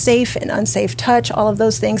talk about safe and unsafe touch, all of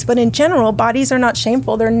those things. But in general, bodies are not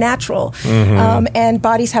shameful, they're natural. And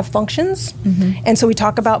bodies have functions. And so we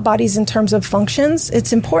talk about bodies in terms of functions.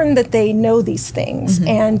 It's important that they know these things,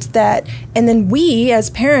 and then we as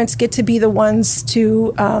parents get to be the ones to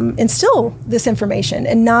instill this information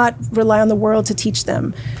and not rely on the world to teach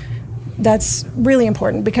them That's really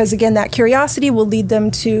important because, again, that curiosity will lead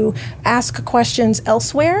them to ask questions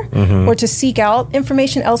elsewhere or to seek out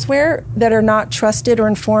information elsewhere that are not trusted or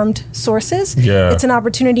informed sources. Yeah. It's an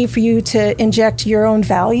opportunity for you to inject your own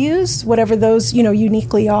values, whatever those,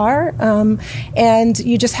 uniquely are, and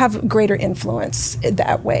you just have greater influence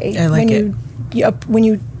that way. I like When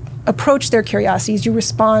you approach their curiosities, you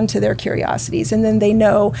respond to their curiosities, and then they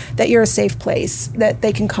know that you're a safe place that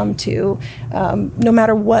they can come to no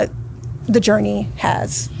matter what the journey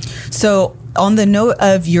has. So on the note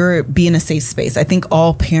of your being a safe space, I think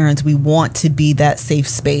all parents, we want to be that safe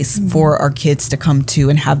space for our kids to come to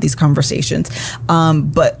and have these conversations.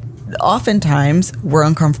 But oftentimes we're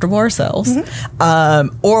uncomfortable ourselves,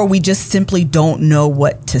 or we just simply don't know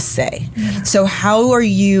what to say. So how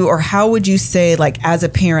would you say, like, as a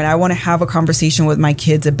parent, I want to have a conversation with my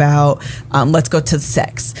kids about, let's go to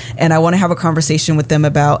sex, and I want to have a conversation with them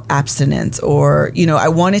about abstinence, or, I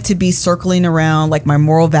want it to be circling around like my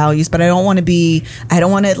moral values, but I don't want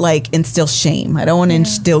to like instill shame. I don't want to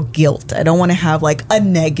instill guilt. I don't want to have like a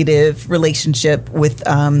negative relationship with,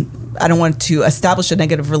 I don't want to establish a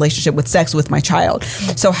negative relationship with sex with my child.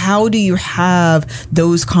 So how do you have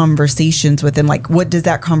those conversations with them? Like, what does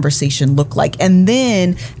that conversation look like? And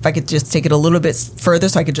then, if I could just take it a little bit further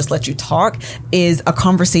so I could just let you talk, is a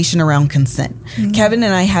conversation around consent. Kevin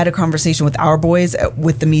and I had a conversation with our boys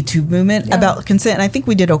with the Me Too movement about consent, and I think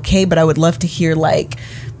we did okay, but I would love to hear, like,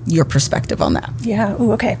 your perspective on that. Yeah.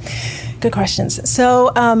 Ooh, okay. Good questions.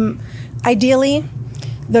 So, ideally,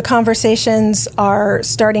 the conversations are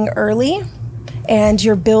starting early and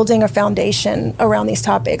you're building a foundation around these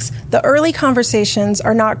topics. The early conversations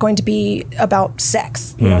are not going to be about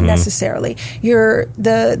sex, necessarily.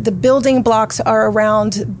 The building blocks are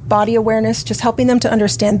around body awareness, just helping them to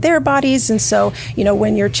understand their bodies. And so,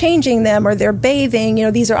 when you're changing them or they're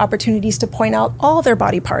bathing, these are opportunities to point out all their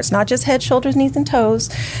body parts, not just head, shoulders, knees, and toes,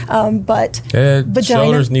 but head, vagina,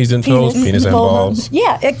 shoulders, knees, and toes, penis and balls.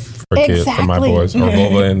 Yeah, For kids, for my boys, or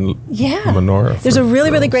vulva and menorah. There's a really,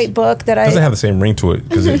 really great book that doesn't have the same ring to it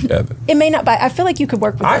because it may not. But I feel like you could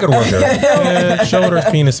work with it. I could work there. Head, shoulders,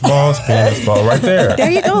 penis, balls, right there. There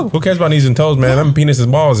you go. Who cares about knees and toes, man? Them penis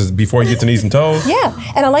and balls is before you get to knees and toes. Yeah,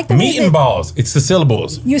 and I like the meat and balls. It's the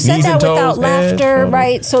syllables. You said knees that and without toes, laughter, head,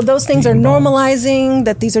 right? So those things are normalizing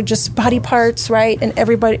that these are just body parts, right? And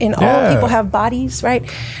everybody, and all people have bodies, right?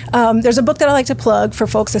 There's a book that I like to plug for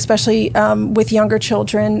folks, especially with younger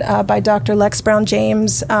children, by Dr. Lex Brown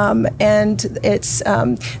James, and it's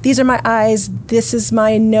these are my eyes, this is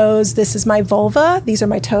my nose, this is my vulva, these are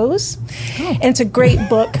my toes, and it's a great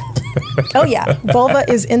book. Oh yeah, vulva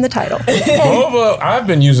is in the title. Vulva, I've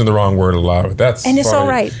been using the wrong word a lot. That's and it's funny. all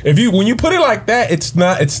right. When you put it like that, it's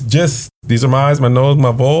not. It's just these are my eyes, my nose,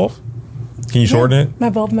 my vulva. Can you shorten it? My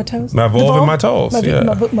vulva, my toes. My vulva and my toes.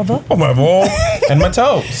 My vulva. Oh, my vulva and my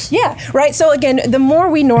toes. Yeah, right. So again, the more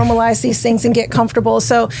we normalize these things and get comfortable,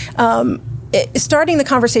 so starting the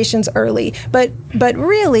conversations early, but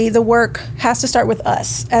really the work has to start with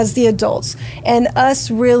us as the adults, and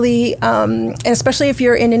us really, and especially if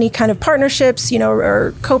you're in any kind of partnerships,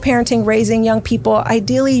 or co-parenting, raising young people.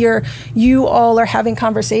 Ideally, you all are having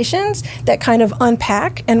conversations that kind of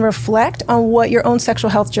unpack and reflect on what your own sexual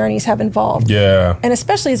health journeys have involved. Yeah, and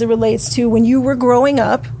especially as it relates to when you were growing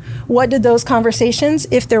up. What did those conversations,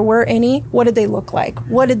 if there were any, what did they look like?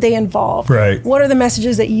 What did they involve? Right. What are the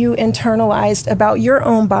messages that you internalized about your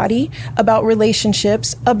own body, about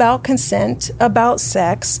relationships, about consent, about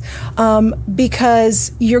sex?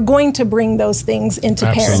 Because you're going to bring those things into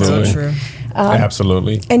parenting. So true.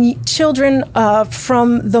 Absolutely. And children,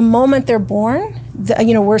 from the moment they're born,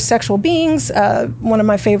 we're sexual beings. One of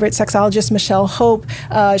my favorite sexologists, Michelle Hope,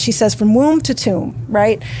 she says from womb to tomb,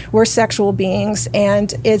 right? We're sexual beings.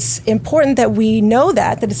 And it's important that we know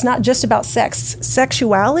that it's not just about sex.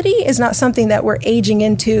 Sexuality is not something that we're aging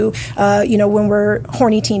into, when we're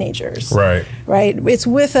horny teenagers. Right. Right. It's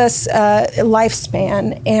with us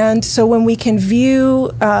lifespan. And so when we can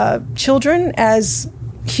view children as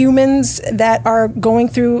humans that are going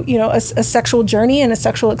through, a sexual journey and a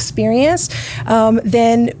sexual experience,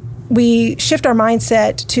 then we shift our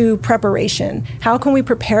mindset to preparation. How can we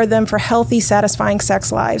prepare them for healthy, satisfying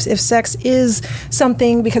sex lives? If sex is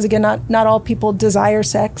something, because again, not all people desire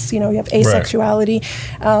sex, you have asexuality.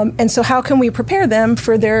 Right. And so how can we prepare them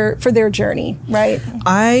for their journey, right?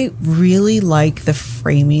 I really like the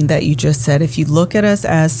framing that you just said. If you look at us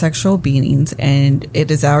as sexual beings, and it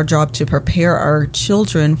is our job to prepare our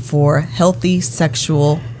children for healthy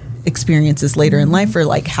sexual experiences later in life, or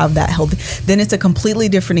like have that healthy, then it's a completely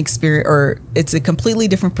different experience, or it's a completely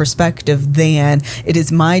different perspective than it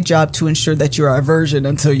is my job to ensure that you are a virgin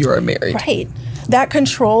until you are married. Right. that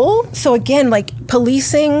control. So again, like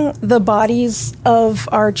policing the bodies of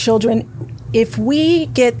our children, if we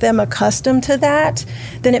get them accustomed to that,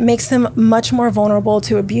 then it makes them much more vulnerable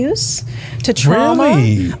to abuse, to trauma.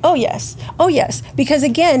 Really? Oh yes. Because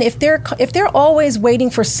again, if they're always waiting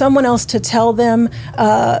for someone else to tell them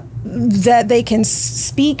that they can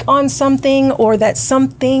speak on something, or that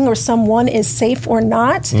something or someone is safe or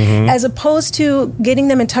not, as opposed to getting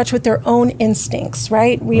them in touch with their own instincts,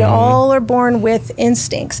 right? We all are born with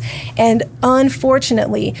instincts. And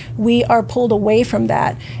unfortunately, we are pulled away from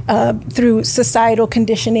that through societal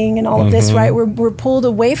conditioning and all of this, right? We're pulled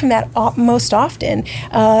away from that most often.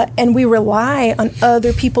 And we rely on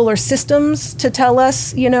other people or systems to tell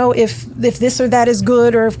us, if this or that is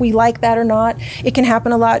good, or if we like that or not. It can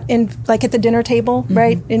happen a lot like at the dinner table,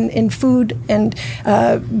 right? In food, and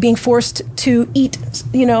being forced to eat,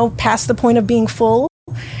 past the point of being full.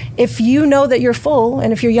 If you know that you're full,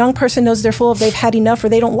 and if your young person knows they're full, if they've had enough, or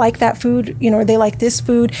they don't like that food, or they like this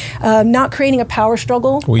food, not creating a power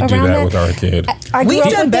struggle. We do that with our kid. We've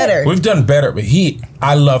done better. We've done better, but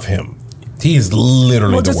I love him. He is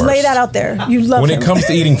literally the worst. Just lay that out there. You love him. When it comes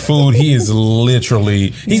to eating food, he is literally,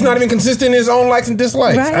 he's not even consistent in his own likes and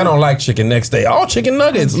dislikes. Right. I don't like chicken next day. All chicken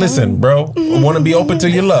nuggets. Listen, bro, I want to be open to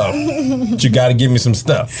your love, but you got to give me some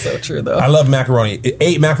stuff. So true, though. I love macaroni.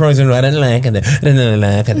 8 macaronis in a row. I didn't like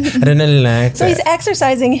it. So he's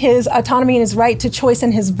exercising his autonomy and his right to choice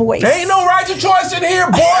in his voice. There ain't no right to choice in here,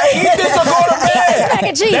 boy. Eat this or go to bed. Mac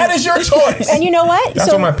and cheese. That is your choice. And you know what?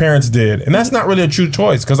 That's what my parents did. And that's not really a true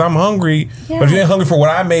choice, because I'm hungry. Yeah. But if you ain't hungry for what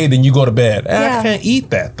I made, then you go to bed. Yeah. I can't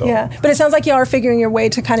eat that, though. Yeah, but it sounds like y'all are figuring your way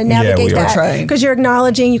to kind of navigate we are. that, because you're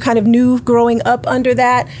acknowledging you kind of knew growing up under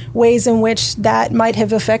that, ways in which that might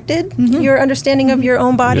have affected your understanding of your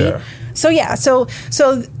own body. Yeah. So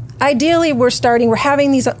ideally, we're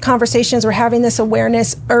having these conversations, we're having this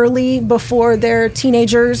awareness early before they're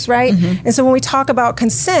teenagers, right? And so when we talk about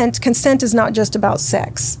consent is not just about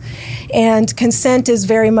sex. And consent is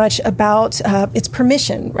very much about it's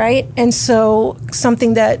permission, right? And so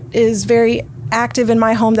something that is very active in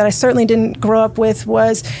my home that I certainly didn't grow up with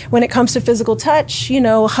was when it comes to physical touch,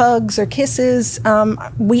 hugs or kisses,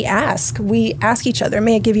 we ask each other,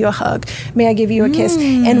 may I give you a hug? May I give you a kiss?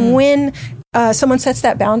 And when someone sets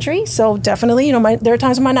that boundary, so definitely, there are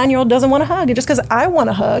times when my 9-year-old doesn't want a hug, and just because I want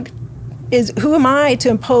a hug, who am I to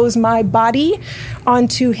impose my body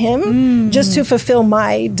onto him just to fulfill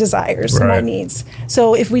my desires and my needs?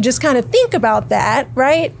 So if we just kind of think about that,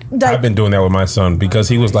 right? I've been doing that with my son, because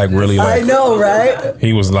he was like really like, I know, right?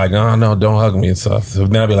 He was like, oh no, don't hug me and stuff. So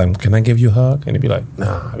then I'd be like, can I give you a hug? And he'd be like,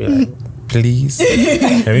 nah. I'd be like, please.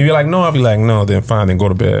 And he'd be like, no. I'd be like, no, then fine, then go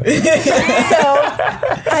to bed.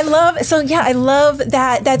 I love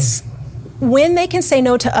that. That's when they can say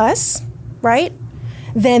no to us, right?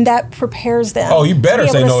 Then that prepares them. Oh, you better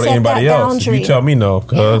say no to anybody else. Boundary. If you tell me no,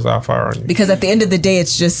 because I'll fire on you. Because at the end of the day,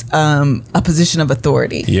 it's just a position of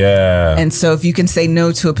authority. Yeah. And so if you can say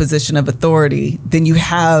no to a position of authority, then you're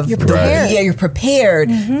prepared. You're prepared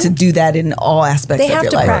to do that in all aspects of your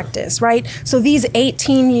life. They have to practice, right? So these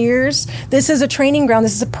 18 years, this is a training ground.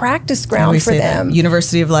 This is a practice ground for them.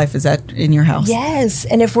 University of Life, is that in your house? Yes.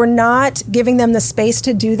 And if we're not giving them the space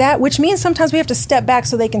to do that, which means sometimes we have to step back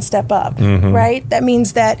so they can step up, right? That means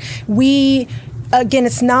that again,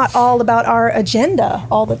 it's not all about our agenda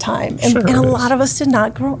all the time. And a lot of us did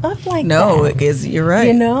not grow up like that. No, you're right.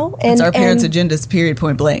 It's our parents' agendas, period,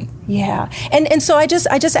 point blank. Yeah. And so I just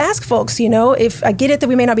ask folks, if I get it that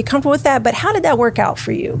we may not be comfortable with that, but how did that work out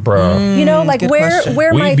for you? Bro.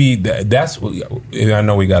 Where might... I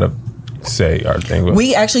know we got to say our thing. But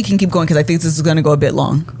we actually can keep going, because I think this is going to go a bit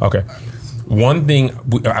long. Okay. One thing,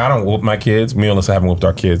 I don't whoop my kids. Me and Alyssa haven't whooped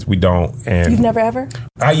our kids. We don't. And you've never ever?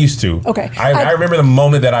 I used to. Okay. I remember the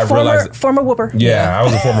moment that I realized. Former whooper. Yeah, I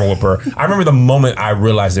was a former whooper. I remember the moment I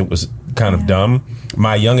realized it was kind of dumb.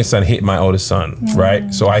 My youngest son hit my oldest son,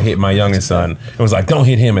 right? So I hit my youngest son. It was like, don't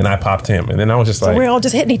hit him, and I popped him. And then I was just like, we're all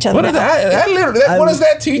just hitting each other. What does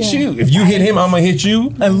that teach you? If you hit him, I'm going to hit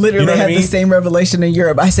you. I literally had the same revelation in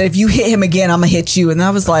Europe. I said, if you hit him again, I'm going to hit you. And I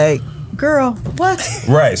was like, girl, what?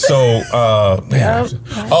 Right. So,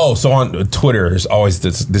 so on Twitter, there's always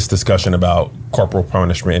this discussion about corporal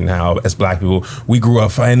punishment and how, as Black people, we grew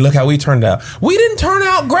up and look how we turned out. We didn't turn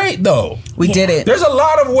out great, though. We didn't. There's a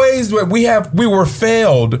lot of ways where we were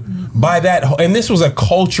failed by that, and this was a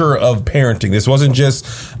culture of parenting. This wasn't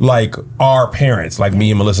just like our parents, like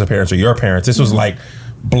me and Melissa's parents or your parents. This was like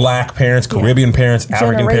Black parents, Caribbean parents,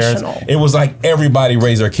 African parents. It was like everybody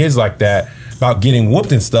raised their kids like that, about getting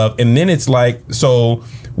whooped and stuff. And then it's like, so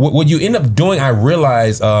what you end up doing, I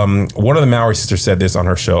realized, one of the Maori sisters said this on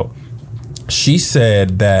her show. She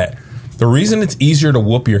said that The reason it's easier to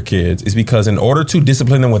whoop your kids is because in order to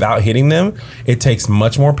discipline them without hitting them, it takes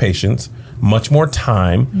much more patience, much more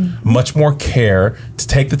time, much more care to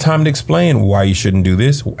take the time to explain why you shouldn't do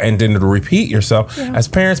this, and then to repeat yourself. Yeah. As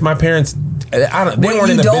parents, my parents, they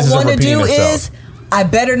weren't in the business of repeating themselves. I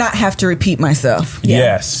better not have to repeat myself. Yeah.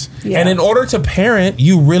 Yes. Yeah. And in order to parent,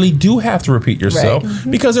 you really do have to repeat yourself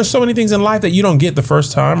because there's so many things in life that you don't get the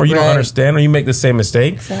first time or you don't understand or you make the same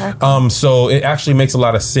mistake. Exactly. So it actually makes a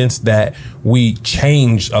lot of sense that we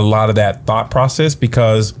change a lot of that thought process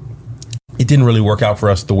because it didn't really work out for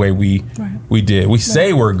us the way we did. We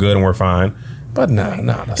say we're good and we're fine. But no.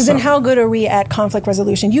 Because then how good are we at conflict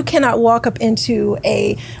resolution? You cannot walk up into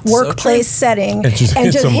a workplace setting and just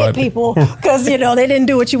hit people because, they didn't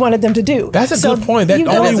do what you wanted them to do. That's a good point. That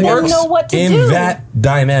only works in that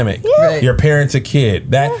dynamic. Yeah. Right. Your parent's a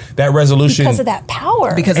kid. That resolution. Because of that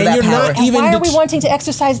power. Because of that power. And why are we wanting to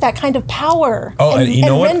exercise that kind of power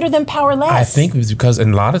and render them powerless? I think it was because a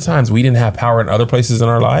lot of times we didn't have power in other places in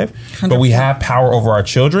our life, 100%. But we have power over our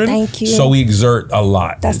children. Thank you. So we exert a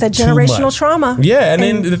lot. That's that generational trauma. Yeah, and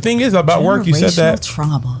then the thing is about work, you said that.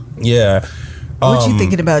 Trauma. Yeah. What you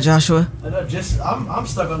thinking about, Joshua? I'm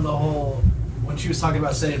stuck on the whole, when she was talking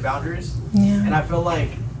about setting boundaries. Yeah. And I feel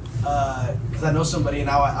like, because I know somebody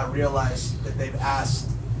now I realize that they've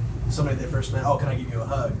asked somebody they first met, can I give you a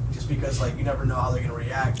hug? Just because you never know how they're going to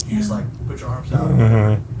react. You just put your arms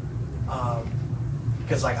out.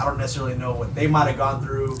 Because I don't necessarily know what they might have gone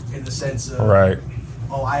through in the sense of,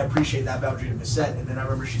 I appreciate that boundary to be set. And then I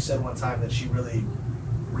remember she said one time that she really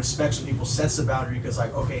respects when people sets the boundary because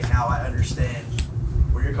okay, now I understand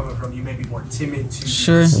where you're coming from. You may be more timid to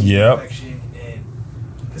affection and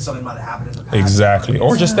because something might have happened in the past. Exactly.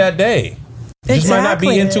 Or just that day. You just might not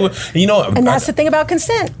be into it. And that's the thing about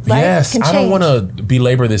consent. Yes. I don't want to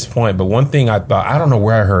belabor this point, but one thing I thought, I don't know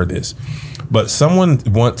where I heard this, but someone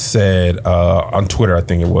once said on Twitter, I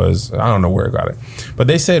think it was, I don't know where I got it, but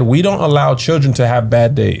they said we don't allow children to have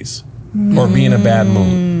bad days or be in a bad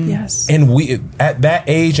mood. Yes. And we, at that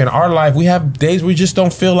age in our life, we have days we just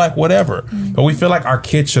don't feel like whatever. But we feel like our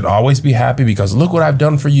kids should always be happy because look what I've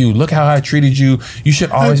done for you. Look how I treated you. You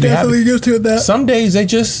should always be happy. Definitely used to that. Some days they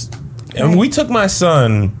just, and we took my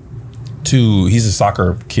son he's a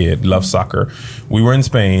soccer kid, loves soccer. We were in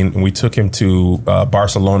Spain and we took him to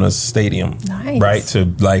Barcelona's stadium, right? To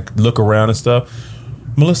look around and stuff.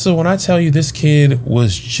 Melissa, when I tell you this kid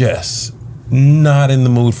was just not in the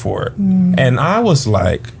mood for it. And I was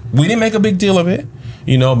like, we didn't make a big deal of it.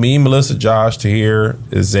 Me, Melissa, Josh, Tahir,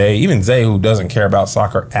 Zay, even Zay, who doesn't care about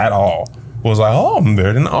soccer at all, was like, I'm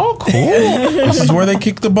there. And cool. This is where they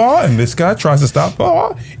kick the ball. And this guy tries to stop the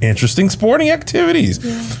ball. Interesting sporting activities.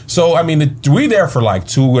 Yeah. So, we there for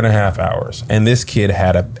 2.5 hours. And this kid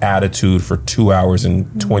had an attitude for 2 hours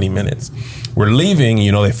and 20 minutes. We're leaving,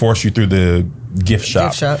 they force you through the gift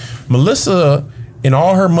shop. Melissa, in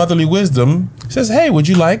all her motherly wisdom, says, hey, would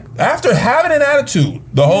you like, after having an attitude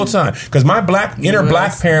the whole time, because my inner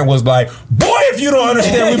black parent was like, boy, if you don't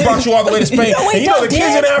understand, we brought you all the way to Spain. And the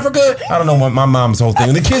kids in Africa, I don't know what my mom's whole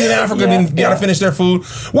thing, the kids in Africa didn't gotta finish their food.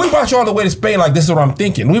 We brought you all the way to Spain, this is what I'm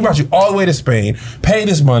thinking. We brought you all the way to Spain, pay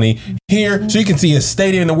this money here so you can see a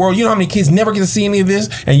stadium in the world. You know how many kids never get to see any of this?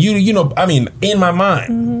 And in my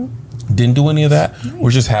mind. Didn't do any of that.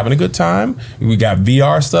 We're just having a good time. We got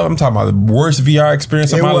VR stuff. I'm talking about the worst VR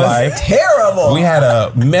experience of my life. Terrible. We had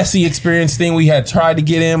a messy experience thing. We had tried to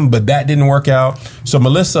get him, but that didn't work out. So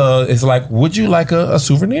Melissa is like, would you like a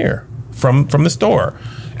souvenir from the store?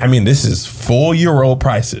 This is full euro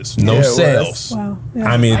prices. No sales. Wow.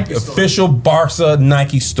 Yeah. Official Barca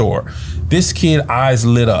Nike store. This kid, eyes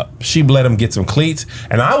lit up. She let him get some cleats.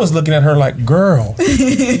 And I was looking at her like, girl,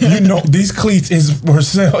 these cleats is for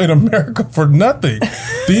sale in America for nothing.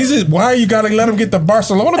 Why you got to let him get the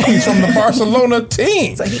Barcelona cleats from the Barcelona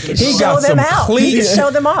team? So he got some cleats. He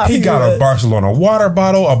show them off. He got a Barcelona water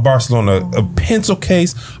bottle, a Barcelona pencil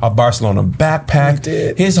case, a Barcelona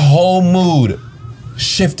backpack. His whole mood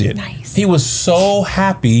shifted. Nice. He was so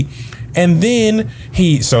happy. And then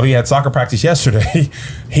he had soccer practice yesterday.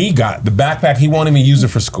 He got the backpack. He won't even use it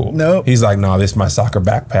for school. Nope. He's like, no, this is my soccer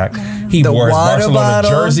backpack. He wore his Barcelona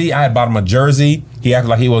jersey. I had bought him a jersey. He acted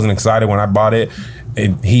like he wasn't excited when I bought it.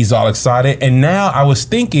 And he's all excited. And now I was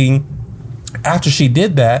thinking, after she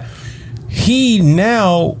did that, he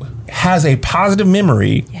now has a positive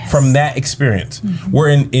memory from that experience.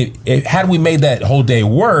 Wherein had we made that whole day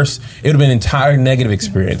worse, it would have been an entire negative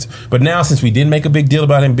experience. But now, since we didn't make a big deal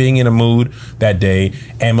about him being in a mood that day,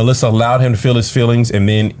 and Melissa allowed him to feel his feelings, and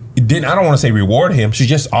then I don't want to say reward him. She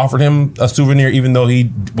just offered him a souvenir, even though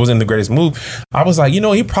he wasn't the greatest move. I was like,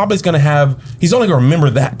 he probably is going to he's only going to remember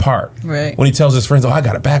that part. Right. When he tells his friends, I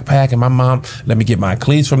got a backpack and my mom let me get my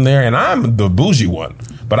cleats from there. And I'm the bougie one,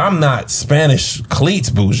 but I'm not Spanish cleats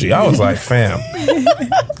bougie. I was like, fam.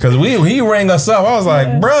 Because he rang us up. I was like,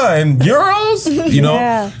 bruh, in euros?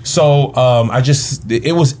 Yeah. So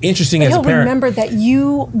it was interesting as a parent. Remember that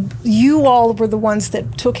you all were the ones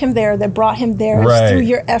that took him there, that brought him there through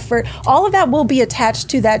your effort. All of that will be attached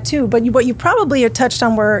to that too. But what you probably touched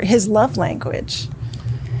on were his love language.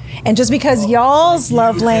 And just because y'all's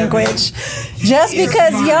love language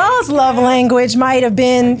might have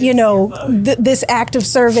been, this act of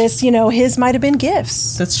service, his might have been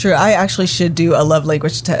gifts. That's true. I actually should do a love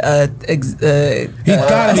language He gotta be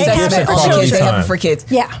gifts and quality time for kids.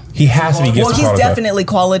 Yeah. He has to be gifts. Well, he's definitely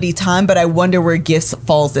quality time, but I wonder where gifts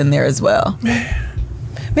falls in there as well.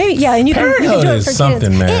 Maybe, yeah, and you can do it is for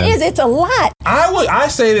something, kids. man. It is. It's a lot. I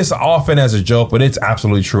say this often as a joke, but it's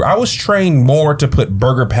absolutely true. I was trained more to put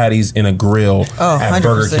burger patties in a grill at 100%.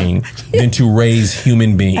 Burger King than to raise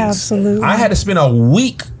human beings. Absolutely. I had to spend a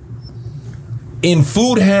week in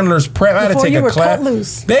food handlers prep. I had to take a class. Cut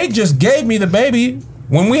loose. They just gave me the baby.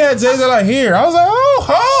 When we had Zay like here, I was like,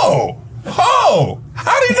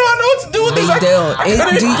 how do you know I know what to do with this?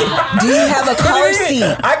 Do you have a car seat?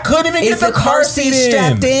 I couldn't even get the car seat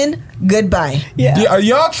strapped in. Goodbye. Yeah.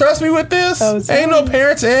 Y'all trust me with this? Ain't no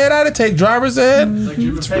parents' ed. I had to take driver's ed.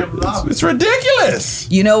 It's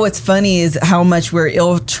ridiculous. You know what's funny is how much we're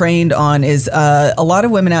ill-trained on is a lot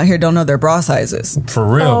of women out here don't know their bra sizes. For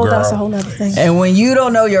real, girl. That's a whole nother thing. And when you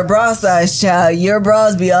don't know your bra size, child, your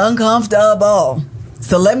bras be uncomfortable.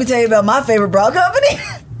 So let me tell you about my favorite bra company.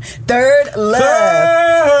 Third Love.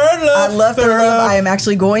 I love Third Love. I am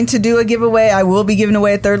actually going to do a giveaway. I will be giving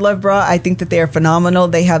away a Third Love bra. I think that they are phenomenal.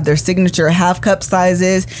 They have their signature half cup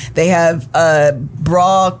sizes. They have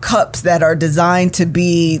bra cups that are designed to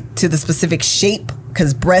be to the specific shape,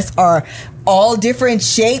 because breasts are all different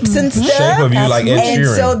shapes and stuff. Shape of you like Ed Sheeran. And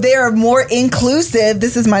so they're more inclusive.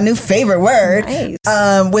 This is my new favorite word. Nice.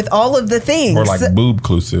 With all of the things. Or like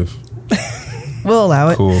boob-clusive. We'll allow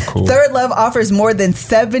it. Cool. Third Love offers more than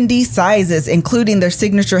 70 sizes, including their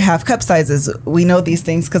signature half cup sizes. We know these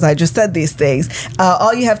things because I just said these things.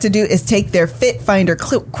 All you have to do is take their Fit Finder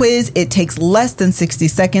quiz. It takes less than 60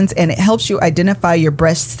 seconds, and it helps you identify your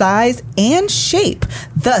breast size and shape,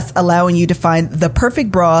 thus allowing you to find the perfect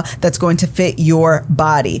bra that's going to fit your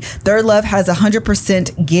body. Third Love has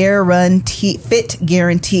 100% fit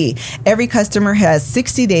guarantee. Every customer has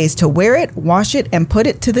 60 days to wear it, wash it, and put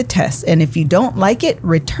it to the test. And if you don't like it,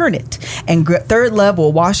 return it. And Third Love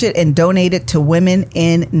will wash it and donate it to women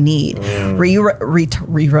in need.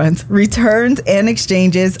 Returns and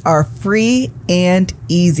exchanges are free and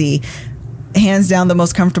easy. Hands down, the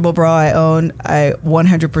most comfortable bra I own.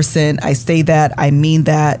 100%. I say that. I mean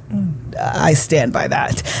that. I stand by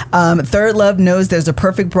that. Third Love knows there's a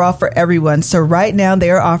perfect bra for everyone. So right now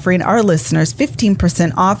they are offering our listeners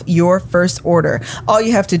 15% off your first order. All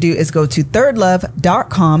you have to do is go to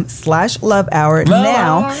thirdlove.com/lovehour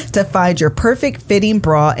now to find your perfect fitting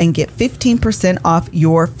bra and get 15% off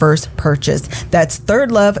your first purchase. That's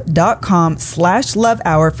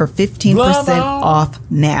thirdlove.com/lovehour for 15% off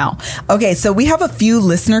now. Okay, so we have a few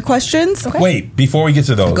listener questions. Okay. Wait, before we get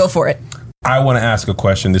to those. Go for it. I want to ask a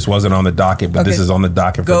question. This wasn't on the docket, but this is on the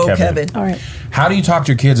docket for Kevin. All right. How do you talk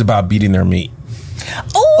to your kids about beating their meat?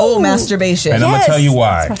 Oh, masturbation. And I'm going to tell you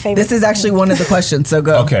why. That's my favorite. This is actually one of the questions, so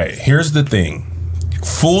go. Okay, here's the thing.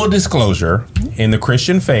 Full disclosure, in the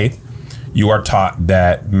Christian faith, you are taught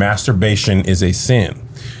that masturbation is a sin.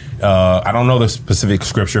 I don't know the specific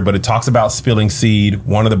scripture, but it talks about spilling seed.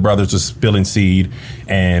 One of the brothers was spilling seed.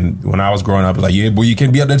 And when I was growing up, I was like, yeah, boy, you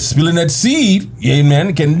can't be out there spilling that seed. Yeah, man,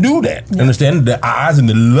 you can't do that. Yeah. Understand? The eyes and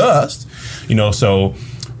the lust. So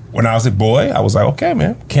when I was a boy, I was like, okay,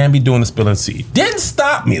 man, can't be doing the spilling seed. Didn't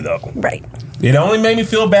stop me, though. Right. It only made me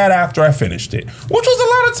feel bad after I finished it, which was a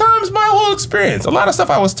lot of times my whole experience. A lot of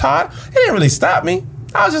stuff I was taught, it didn't really stop me.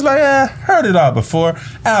 I was just like, heard it all before.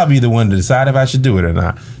 I'll be the one to decide if I should do it or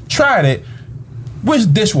not. Tried it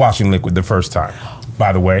with dishwashing liquid the first time,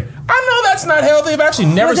 by the way. I know that's not healthy. I've actually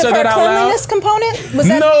never said that out loud. Was it for a cleanliness component? Was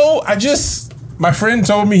that? No, my friend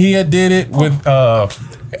told me he had did it with Ajax.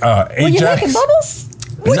 Were you making bubbles?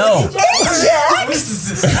 No.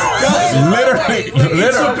 Literally.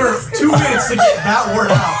 It took her 2 minutes to get that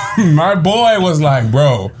word out. My boy was like,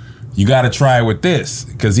 bro, you got to try it with this,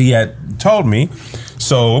 because he had told me.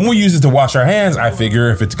 So when we use it to wash our hands, I figure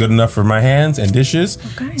if it's good enough for my hands and dishes,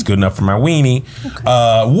 it's good enough for my weenie.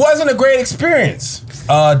 Wasn't a great experience.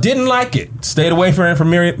 Didn't like it. Stayed away from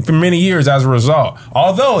it for many years as a result.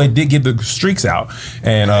 Although it did get the streaks out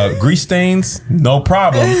and grease stains, no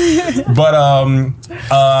problem. But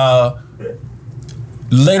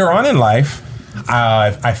later on in life,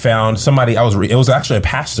 I found somebody. It was actually a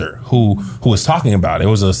pastor who was talking about it. It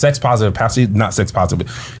was a sex positive pastor, not sex positive.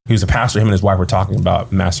 But he was a pastor. Him and his wife were talking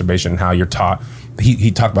about masturbation and how you're taught.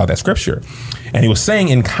 He talked about that scripture, and he was saying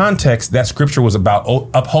in context that scripture was about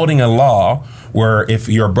upholding a law where if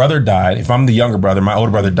your brother died, if I'm the younger brother, my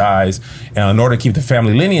older brother dies, and in order to keep the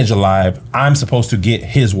family lineage alive, I'm supposed to get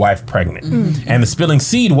his wife pregnant. Mm-hmm. And the spilling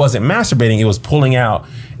seed wasn't masturbating; it was pulling out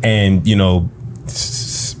and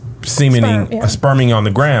sperming on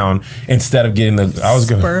the ground instead of getting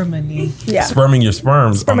sperming your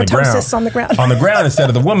sperms on the ground instead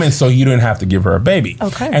of the woman, so you didn't have to give her a baby.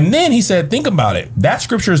 Okay. And then he said, think about it. That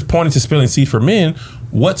scripture is pointing to spilling seed for men.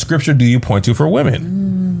 What scripture do you point to for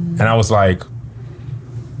women? And I was like,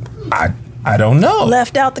 I don't know.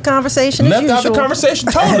 Left out the conversation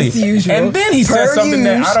totally. As usual. And then he said something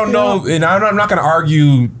that I don't know, and I'm not going to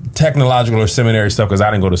argue technological or seminary stuff because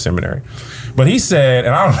I didn't go to seminary. But he said,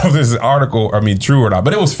 and I don't know if this is true or not,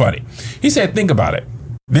 but it was funny. He said, think about it.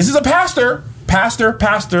 This is a pastor,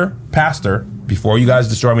 before you guys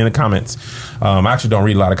destroy me in the comments. I actually don't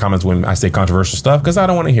read a lot of comments when I say controversial stuff because I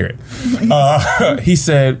don't want to hear it. He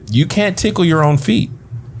said, you can't tickle your own feet,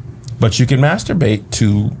 but you can masturbate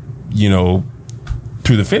to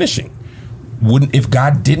the finishing. If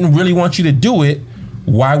God didn't really want you to do it,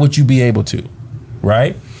 why would you be able to?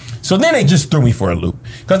 Right? So then it just threw me for a loop.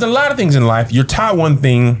 Because a lot of things in life, you're taught one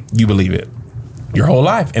thing, you believe it your whole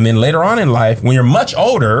life. And then later on in life, when you're much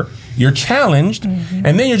older, you're challenged. Mm-hmm.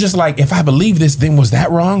 And then you're just like, if I believe this, then was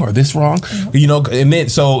that wrong or this wrong? Mm-hmm. And then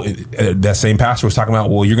so that same pastor was talking about,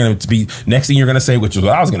 well, you're going to be, next thing you're going to say, which is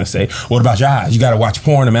what I was going to say, what about your eyes? You got to watch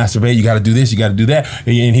porn and masturbate. You got to do this. You got to do that.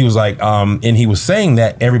 And he was like, and he was saying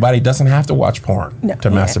that everybody doesn't have to watch porn to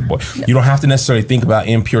masturbate. No. You don't have to necessarily think about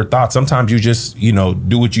impure thoughts. Sometimes you just,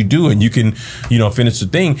 do what you do and you can, finish the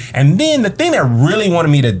thing. And then the thing that really wanted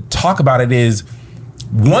me to talk about it is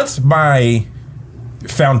once my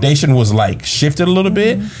foundation was like shifted a little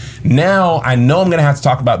bit. Now I know I'm going to have to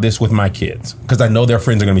talk about this with my kids because I know their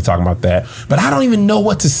friends are going to be talking about that. But I don't even know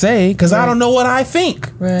what to say because I don't know what I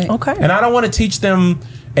think. Right. Okay. And I don't want to teach them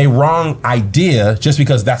a wrong idea just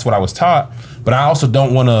because that's what I was taught. But I also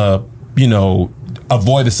don't want to,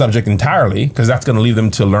 avoid the subject entirely because that's going to leave them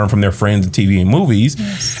to learn from their friends and TV and movies.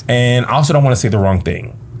 Yes. And I also don't want to say the wrong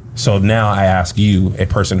thing. So now I ask you, a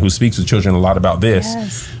person who speaks with children a lot about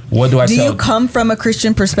this, what do I tell? Do you come from a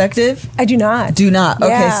Christian perspective? I do not. Do not.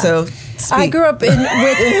 Okay, so speak. I grew up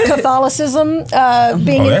with Catholicism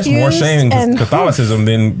being that's infused. More shame in Catholicism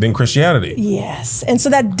than Christianity. Yes. And so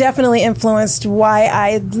that definitely influenced why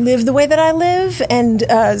I live the way that I live, and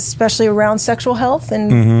especially around sexual health,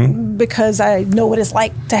 and because I know what it's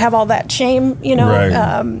like to have all that shame,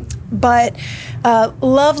 Right. But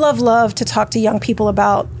love to talk to young people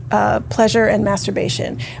about pleasure and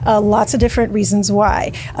masturbation. Lots of different reasons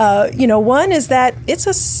why. One is that it's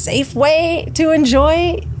a safe way to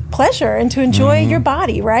enjoy pleasure and to enjoy your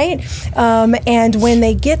body, right? And when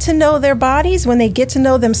they get to know their bodies, when they get to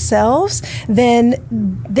know themselves, then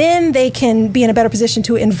they can be in a better position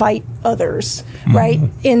to invite others, right,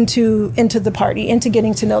 into the party, into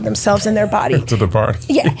getting to know themselves and their body. To the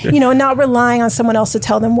party. Yeah, not relying on someone else to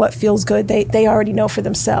tell them what feels good. They already know for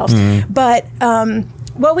themselves. But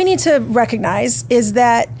what we need to recognize is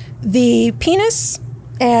that the penis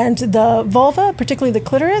and the vulva, particularly the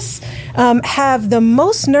clitoris, have the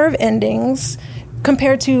most nerve endings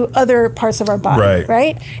compared to other parts of our body,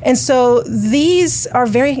 right? And so these are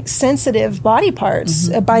very sensitive body parts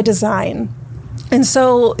by design. And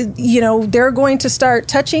so, they're going to start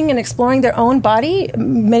touching and exploring their own body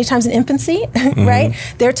many times in infancy, right?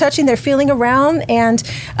 They're touching, they're feeling around, and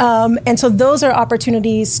so those are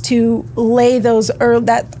opportunities to lay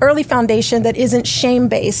that early foundation that isn't shame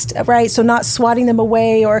based, right? So not swatting them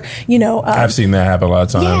away or I've seen that happen a lot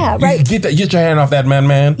of times. Yeah, right. Get your hand off that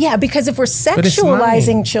man. Yeah, because if we're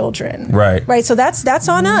sexualizing children, right. So that's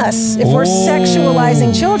on us. If we're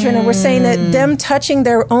sexualizing children and we're saying that them touching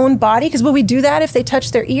their own body, because when we do that, if they touch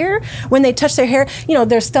their ear, when they touch their hair,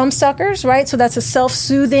 they're thumb suckers, right? So that's a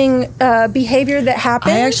self-soothing behavior that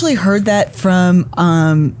happens. I actually heard that from,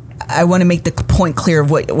 I want to make the point clear of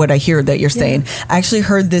what I hear that you're saying. I actually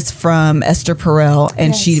heard this from Esther Perel,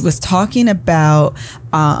 and she was talking about,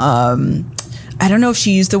 I don't know if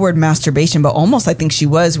she used the word masturbation, but almost I think she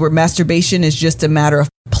was, where masturbation is just a matter of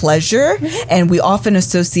pleasure, and we often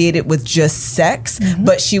associate it with just sex.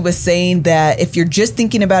 But she was saying that if you're just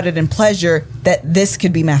thinking about it in pleasure, that this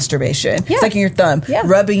could be masturbation. Sucking your thumb,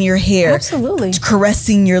 rubbing your hair,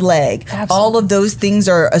 caressing your leg. All of those things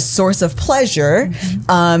are a source of pleasure.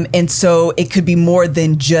 And so it could be more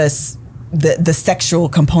than just the sexual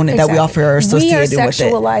component that we often are associated with it. We are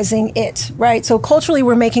sexualizing it, right? So culturally,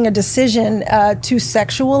 we're making a decision to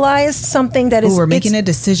sexualize something that is... we're making a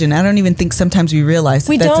decision. I don't even think sometimes we realize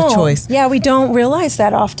that's a choice. Yeah, we don't realize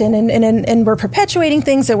that often. And we're perpetuating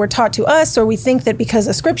things that were taught to us, or we think that because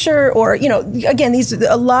of scripture, or, again, these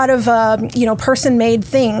a lot of, person-made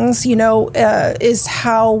things, is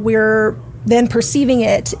how we're then perceiving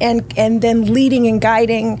it and then leading and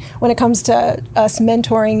guiding when it comes to us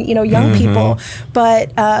mentoring, young people.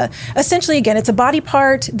 But essentially, again, it's a body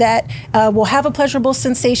part that will have a pleasurable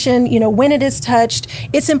sensation, when it is touched.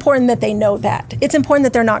 It's important that they know that. It's important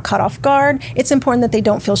that they're not caught off guard. It's important that they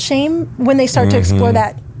don't feel shame when they start to explore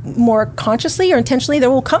that more consciously or intentionally. There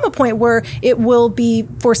will come a point where it will be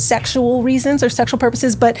for sexual reasons or sexual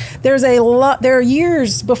purposes, but there are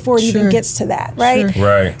years before it even gets to that, right?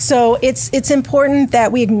 Right. So it's important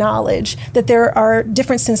that we acknowledge that there are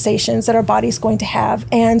different sensations that our body's going to have.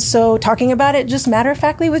 And so talking about it just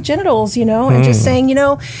matter-of-factly with genitals, and just saying,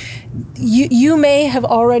 you may have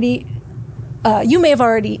already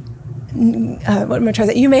realized,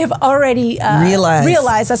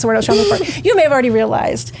 that's the word I was trying to look for. You may have already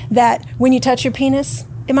realized that when you touch your penis,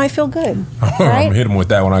 it might feel good. Right? I'm hitting with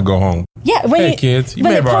that when I go home. Yeah. Kids, you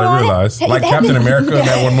may have already realized, like Captain America in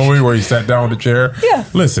that one movie where he sat down with the chair. Yeah.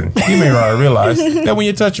 Listen, you may have already realized that when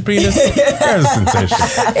you touch your penis, there's a sensation.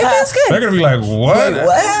 It feels good. They're going to be like, what? Wait,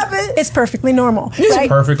 what happened? It's perfectly normal. It's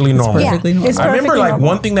perfectly normal. I remember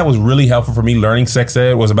one thing that was really helpful for me learning sex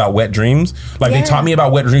ed was about wet dreams. They taught me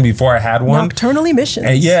about wet dreams before I had one. Nocturnal emissions.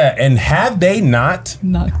 And had they not,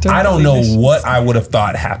 I don't know what I would have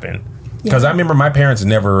thought happened. Because I remember my parents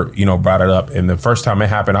never, brought it up. And the first time it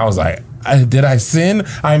happened, I was like, did I sin?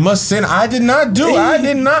 I must sin. I did not do. I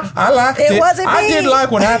did not. I liked it. It wasn't me. I did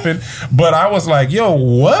like what happened. But I was like, yo,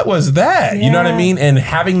 what was that? You know what I mean? And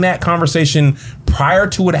having that conversation prior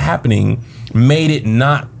to it happening made it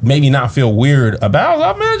not feel weird about,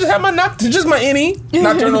 I just have my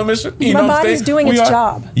nocturnal emission. My body's doing its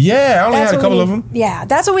job. Yeah, I only had a couple of them. Yeah,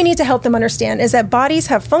 that's what we need to help them understand, is that bodies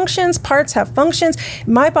have functions, parts have functions.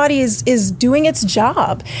 My body is doing its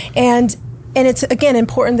job. And it's, again,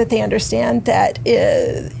 important that they understand that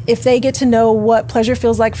if they get to know what pleasure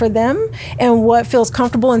feels like for them and what feels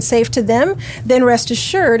comfortable and safe to them, then rest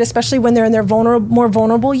assured, especially when they're in their more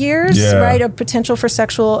vulnerable years, right, of potential for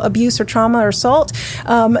sexual abuse or trauma or assault,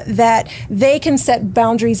 that they can set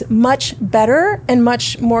boundaries much better and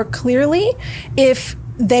much more clearly if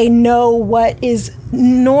they know what is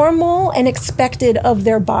normal and expected of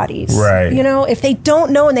their bodies. Right. If they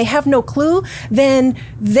don't know and they have no clue, then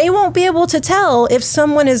they won't be able to tell if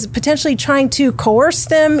someone is potentially trying to coerce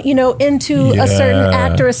them, into a certain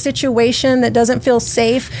act or a situation that doesn't feel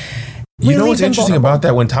safe. You know what's interesting about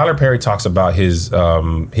that? When Tyler Perry talks about his,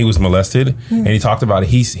 he was molested, and he talked about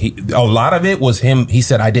it. A lot of it was him. He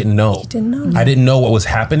said, I didn't know. I didn't know what was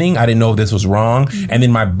happening. I didn't know this was wrong. And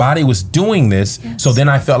then my body was doing this. So then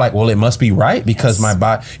I felt like, well, it must be right because my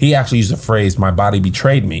body, he actually used the phrase, my body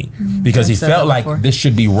betrayed me, because he felt like this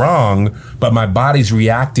should be wrong, but my body's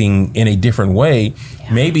reacting in a different way.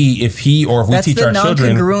 Maybe if we teach our children. That's the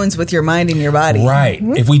non-congruence with your mind and your body. Right.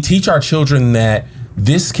 If we teach our children that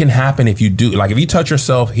this can happen if you do, if you touch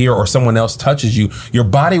yourself here or someone else touches you, your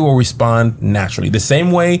body will respond naturally. The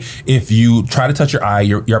same way if you try to touch your eye,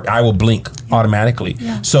 your eye will blink automatically.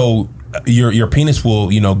 Yeah. So your penis will,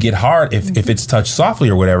 get hard if it's touched softly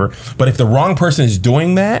or whatever. But if the wrong person is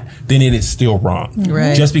doing that, then it is still wrong.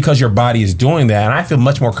 Right. Just because your body is doing that. And I feel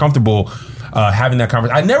much more comfortable having that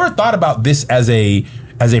conversation. I never thought about this as a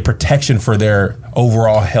protection for their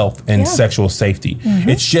overall health and sexual safety.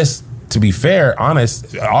 It's just, to be fair,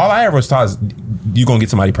 honest, all I ever was taught is you're going to get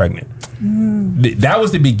somebody pregnant. That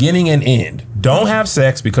was the beginning and end. Don't have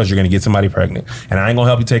sex because you're going to get somebody pregnant. And I ain't going to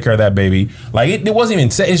help you take care of that baby. It wasn't even,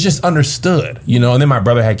 it's just understood, And then my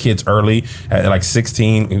brother had kids early at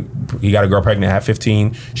 16. He got a girl pregnant at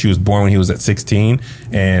 15. She was born when he was at 16.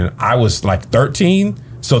 And I was 13.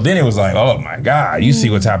 So then it was like, oh my God, you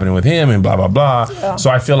see what's happening with him and blah, blah, blah. Yeah.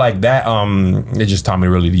 So I feel like that, it just taught me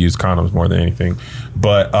really to use condoms more than anything.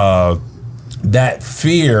 But that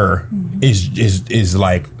fear is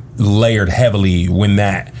layered heavily when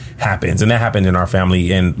that happens. And that happened in our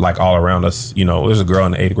family and all around us. There's a girl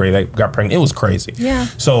in the 8th grade that got pregnant. It was crazy. Yeah.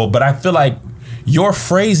 So, but I feel like your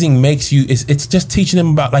phrasing makes you, it's just teaching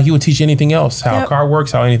them about, like you would teach anything else, how a car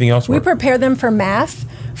works, how anything else works. We prepare them for math,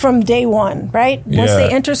 from day one, right? Once they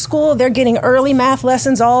enter school, they're getting early math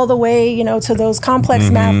lessons all the way, to those complex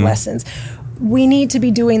math lessons. We need to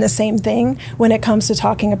be doing the same thing when it comes to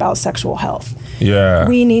talking about sexual health. Yeah.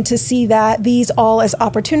 We need to see that these all as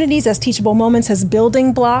opportunities, as teachable moments, as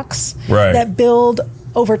building blocks that build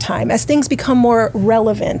over time. As things become more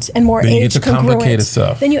relevant and more age congruent, complicated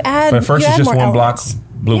stuff. Then you add. But first, it's just one elements.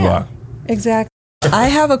 blue block. Exactly. I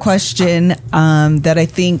have a question that I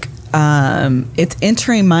think it's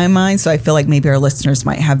entering my mind, so I feel like maybe our listeners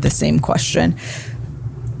might have the same question.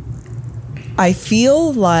 I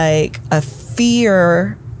feel like a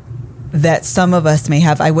fear that some of us may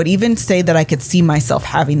have. I would even say that I could see myself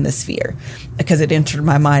having this fear because it entered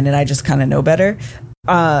my mind and I just kind of know better.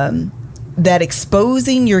 That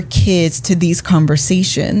exposing your kids to these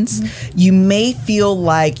conversations, you may feel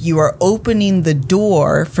like you are opening the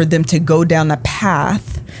door for them to go down the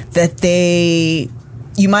path that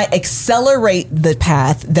you might accelerate the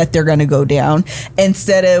path that they're going to go down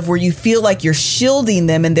instead of where you feel like you're shielding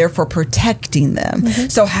them and therefore protecting them.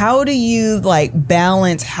 So how do you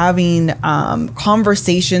balance having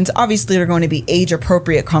conversations? Obviously, they're going to be age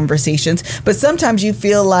appropriate conversations, but sometimes you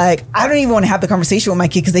feel like I don't even want to have the conversation with my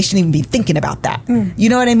kid because they shouldn't even be thinking about that. You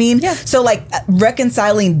know what I mean? Yeah. So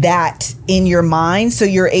reconciling that in your mind so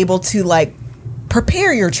you're able to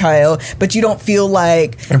prepare your child, but you don't feel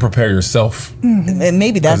like... And prepare yourself. And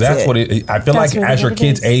maybe that's it. What it... I feel that's like as your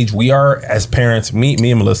kids age, we are, as parents, me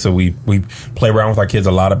and Melissa, we play around with our kids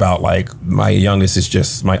a lot about, my youngest is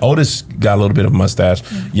just... My oldest got a little bit of mustache.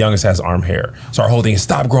 Youngest has arm hair. So our whole thing is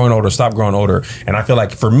stop growing older. And I feel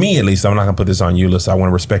like, for me at least, I'm not going to put this on you, Melissa, I want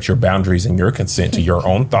to respect your boundaries and your consent to your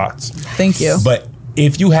own thoughts. Thank you. But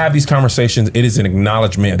if you have these conversations, it is an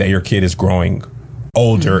acknowledgement that your kid is growing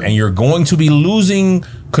older and you're going to be losing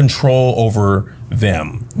control over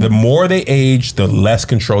them. The more they age, the less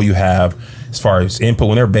control you have as far as input.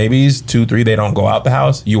 When they're babies, 2, 3, they don't go out the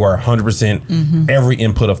house. You are 100%, every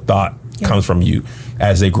input of thought comes from you.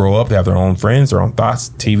 As they grow up, they have their own friends, their own thoughts,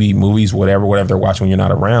 TV, movies, whatever they're watching when you're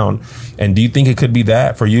not around. And do you think it could be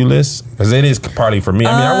that for you, Liz? Because it is partly for me.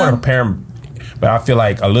 I mean, I want to prepare, but I feel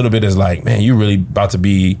like a little bit is man, you really about to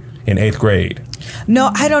be in 8th grade. No,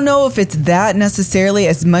 I don't know if it's that necessarily,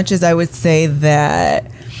 as much as I would say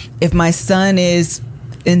that if my son is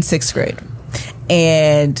in 6th grade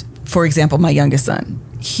and, for example, my youngest son,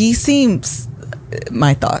 he seems,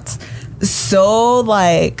 my thoughts, so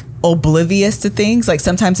oblivious to things.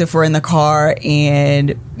 Sometimes if we're in the car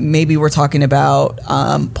and maybe we're talking about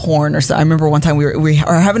porn or so. I remember one time we were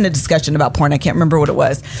having a discussion about porn. I can't remember what it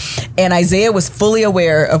was. And Isaiah was fully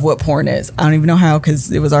aware of what porn is. I don't even know how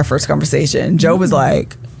because it was our first conversation. Joe was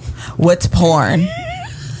like, what's porn?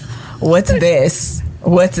 What's this?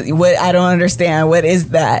 What? I don't understand. What is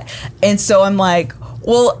that? And so I'm like,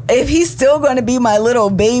 well, if he's still going to be my little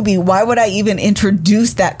baby, why would I even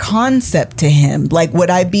introduce that concept to him? Would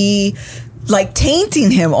I be tainting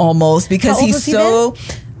him almost because he's so...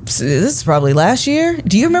 This is probably last year.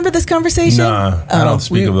 Do you remember this conversation? Nah, I don't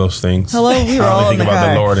speak of those things. Hello, we were all think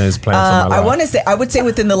about the Lord and His plans for my life. I would say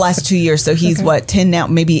within the last 2 years. So he's 10 now,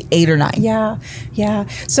 maybe 8 or 9. Yeah.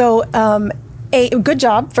 So, a good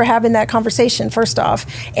job for having that conversation, first off.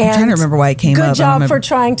 And I'm trying to remember why it came up. Good job for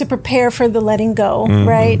trying to prepare for the letting go,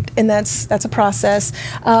 right? And that's a process.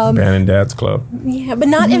 Abandoned Dad's Club. Yeah, but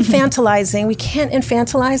not infantilizing. We can't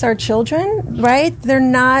infantilize our children, right? They're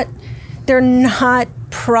not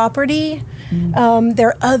property.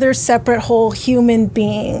 They're other separate whole human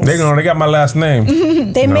beings. They got my last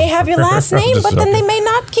name. They may have your last name, but then they may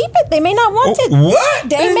not keep it. They may not want it. What?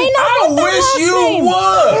 They may not I wish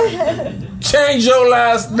you would. Change your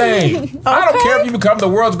last name. Okay. I don't care if you become the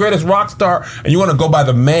world's greatest rock star and you want to go by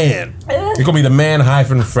the man. You're going to be the man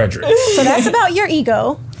 -Frederick. So that's about your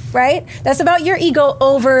ego, right? That's about your ego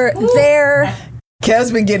over their...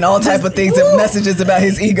 Kev's been getting all type of things and messages about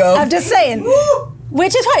his ego. I'm just saying.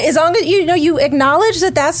 Which is fine, as long as you acknowledge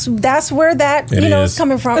that's where that is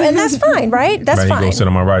coming from, and that's fine, right? That's fine. You go sit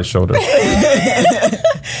on my right shoulder.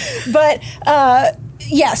 But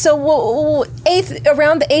yeah, so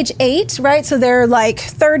around the age 8, right? So they're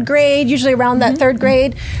 3rd grade, usually around that 3rd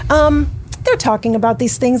grade. They're talking about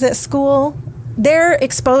these things at school. They're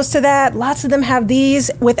exposed to that. Lots of them have these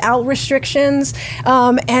without restrictions.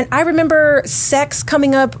 And I remember sex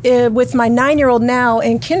coming up with my 9-year-old now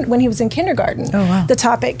when he was in kindergarten. Oh, wow. The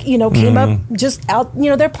topic, came up just out,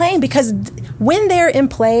 they're playing because when they're in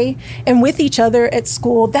play and with each other at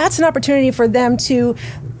school, that's an opportunity for them to,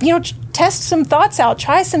 test some thoughts out,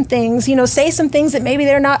 try some things, say some things that maybe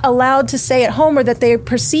they're not allowed to say at home or that they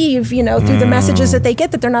perceive, through the messages that they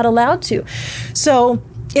get that they're not allowed to. So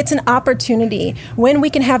it's an opportunity when we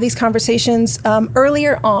can have these conversations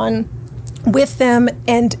earlier on with them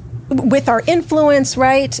and with our influence,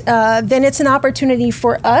 right, then it's an opportunity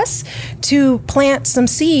for us to plant some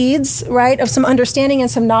seeds, right, of some understanding and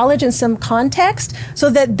some knowledge and some context so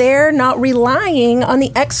that they're not relying on the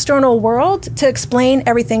external world to explain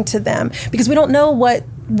everything to them, because we don't know what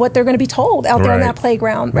they're going to be told out there on that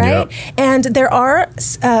playground, right? Yep. And there are,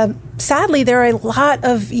 sadly, there are a lot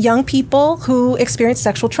of young people who experience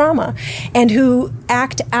sexual trauma and who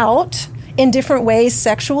act out in different ways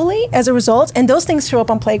sexually as a result, and those things show up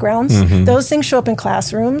on playgrounds. Those things show up in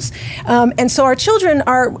classrooms, and so our children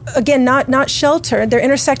are, again, not sheltered. They're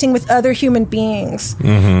intersecting with other human beings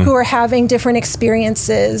who are having different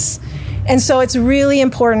experiences, and so it's really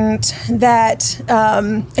important that,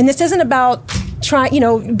 and this isn't about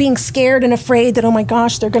being scared and afraid that, oh my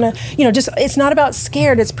gosh, they're gonna, it's not about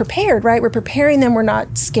scared. It's prepared, right? We're preparing them. We're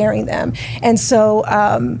not scaring them, and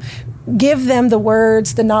so. Give them the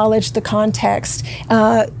words, the knowledge, the context.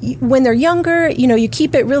 When they're younger, you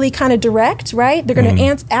keep it really kind of direct, right? They're going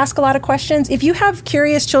to ask a lot of questions. If you have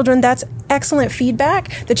curious children, that's excellent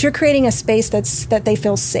feedback that you're creating a space that they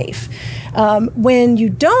feel safe. When you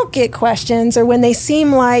don't get questions, or when they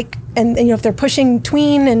seem like, and if they're pushing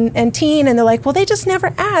tween and teen and they're like, well, they just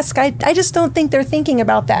never ask. I just don't think they're thinking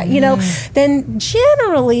about that, then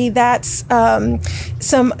generally that's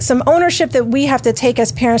some ownership that we have to take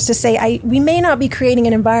as parents to say, we may not be creating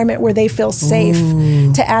an environment where they feel safe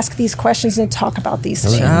to ask these questions and talk about these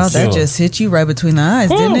things. Wow, that just hit you right between the eyes,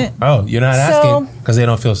 didn't it? Oh, you're not asking because they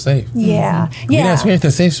don't feel safe. Yeah. You're not experiencing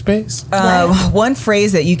a safe space. One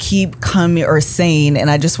phrase that you keep coming or saying, and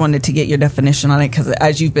I just wanted to get your definition on it, because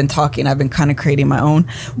as you've been talking, I've been kind of creating my own.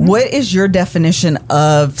 What is your definition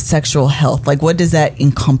of sexual health? Like, what does that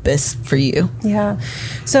encompass for you? Yeah.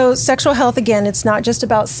 So sexual health, again, it's not just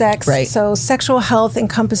about sex. Right. So sexual health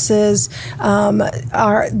encompasses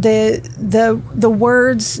are the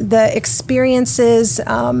words, the experiences.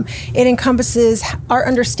 It encompasses our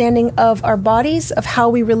understanding of our bodies, of how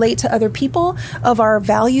we relate to other people, of our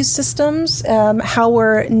value systems, how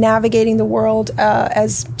we're navigating the world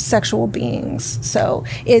as sexual beings. So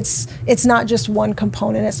it's not just one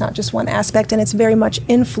component, it's not just one aspect, and it's very much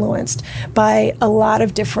influenced by a lot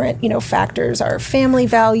of different, factors, our family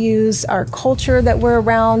values, our culture that we're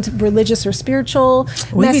around, religious or spiritual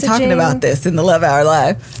We'll be messaging. talking about this in the Love Hour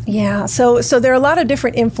Live. Yeah, so there are a lot of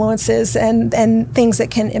different influences and things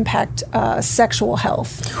that can impact sexual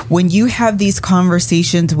health. When you have these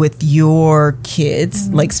conversations with your kids,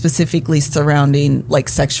 like specifically surrounding like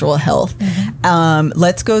sexual health,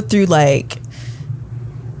 let's go through like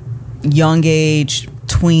young age,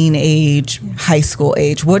 tween age, high school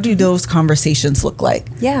age. What do those conversations look like?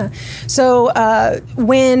 Yeah. So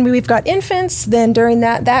when we've got infants, then during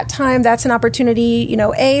that time, that's an opportunity,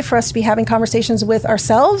 for us to be having conversations with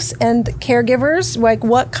ourselves and caregivers, like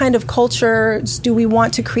what kind of cultures do we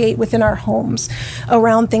want to create within our homes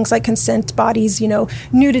around things like consent, bodies,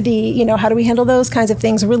 nudity, how do we handle those kinds of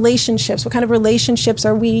things? Relationships, what kind of relationships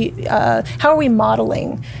are we, how are we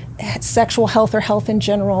modeling sexual health or health in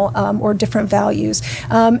general, or different values.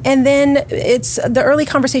 And then it's the early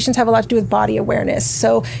conversations have a lot to do with body awareness.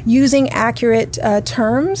 So using accurate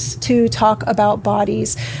terms to talk about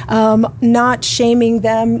bodies, not shaming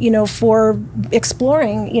them, for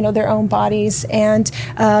exploring, their own bodies. And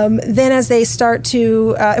then as they start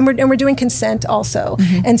to, and we're doing consent also.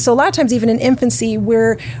 And so a lot of times, even in infancy,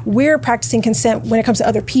 we're practicing consent when it comes to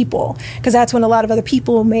other people, because that's when a lot of other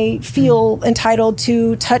people may feel entitled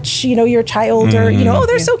to touch your child, or oh,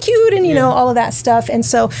 they're so cute, and all of that stuff. And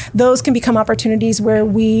so those can become opportunities where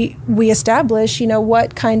we establish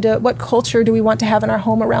what culture do we want to have in our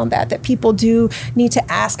home around that people do need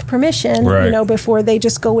to ask permission, before they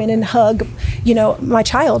just go in and hug my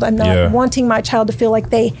child. I'm not wanting my child to feel like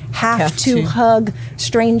they have to hug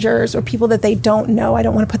strangers or people that they don't know. I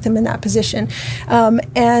don't want to put them in that position.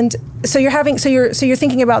 And so you're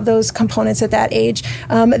thinking about those components at that age.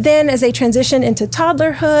 Then as they transition into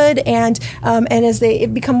toddlerhood and as they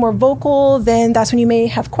become more vocal, then that's when you may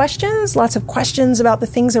have questions, lots of questions about the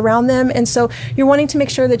things around them. And so you're wanting to make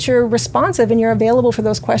sure that you're responsive and you're available for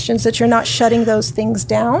those questions, that you're not shutting those things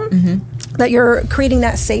down, that you're creating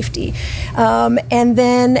that safety. And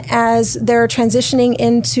then as they're transitioning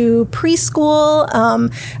into preschool,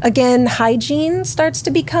 again, hygiene starts to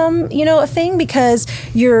become, a thing, because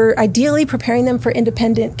you're ideally preparing them for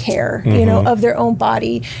independent care, of their own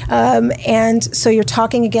body. And so you're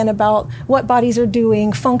talking again about what bodies are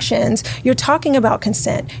doing, functions. You're talking about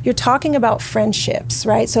consent. You're talking about friendships,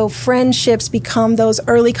 right? So friendships become those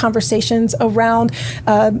early conversations around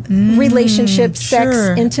relationships, sex,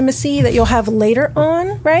 intimacy that you'll have later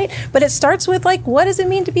on, right? But it starts with like, what does it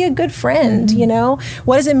mean to be a good friend? You know,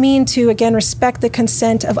 what does it mean to, again, respect the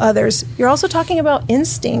consent of others? You're also talking about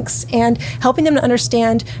instincts and helping them to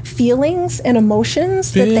understand feelings and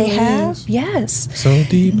emotions that they have. Yes. So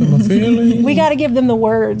deep in my feelings. We got to give them the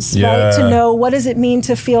words, right? To know what does it mean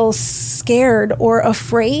to feel scared or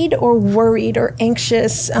afraid or worried or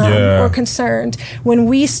anxious or concerned. When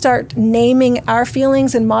we start naming our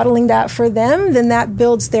feelings and modeling that for them, then that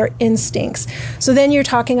builds their instincts. So then you're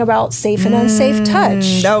talking about safe and unsafe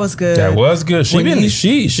touch. That was good. That was good.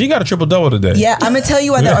 She got a triple-double today. Yeah, I'm going to tell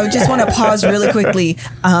you what, I just want to pause really quickly.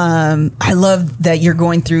 I love that you're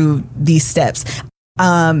going through these steps.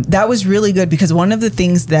 That was really good because one of the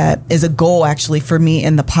things that is a goal actually for me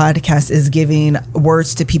in the podcast is giving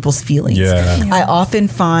words to people's feelings. I often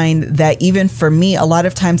find that even for me, a lot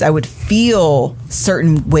of times I would feel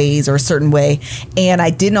certain ways or a certain way, and I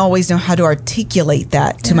didn't always know how to articulate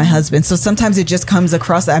that to my husband. So sometimes it just comes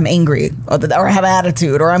across that I'm angry or I have an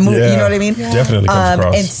attitude or I'm moving, you know what I mean? Definitely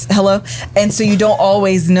comes across. And so you don't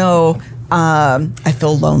always know, I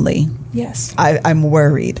feel lonely. Yes. I'm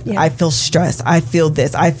worried. I feel stressed. I feel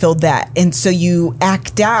this. I feel that. And so you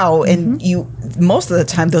act out and you, most of the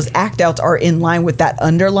time, those act outs are in line with that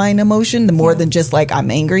underlying emotion, the more than just like,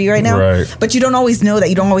 I'm angry right now. Right. But you don't always know that.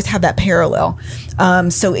 You don't always have that parallel.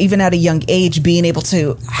 So even at a young age, being able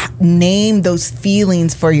to name those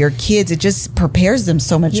feelings for your kids, it just prepares them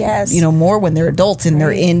so much, more when they're adults and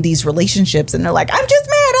they're in these relationships and they're like, I'm just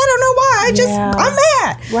mad. I don't know why. I'm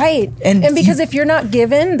mad. Right. And because if you're not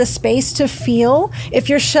given the space to feel, if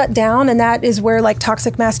you're shut down, and that is where like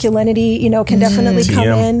toxic masculinity, can definitely come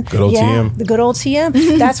in. Good old TM. The good old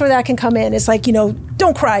TM. That's where that can come in. It's like,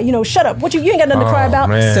 don't cry, shut up. What you ain't got nothing to cry about.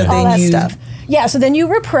 Man. All that stuff. Yeah, so then you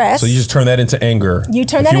repress. So you just turn that into anger. You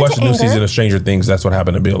turn that into anger. If you watch the new season of Stranger Things, that's what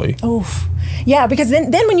happened to Billy. Oof. Yeah, because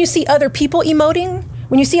then when you see other people emoting,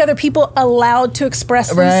 when you see other people allowed to express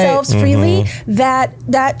themselves freely,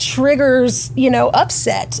 that triggers,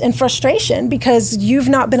 upset and frustration because you've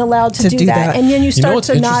not been allowed to do that. And then you start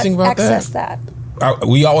to not access that.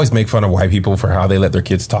 We always make fun of white people for how they let their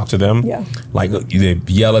kids talk to them. Yeah. Like they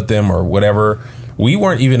yell at them or whatever. We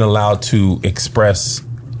weren't even allowed to express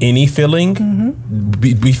any feeling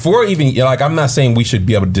before even, I'm not saying we should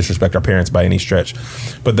be able to disrespect our parents by any stretch,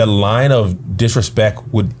 but the line of disrespect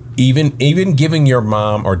would even giving your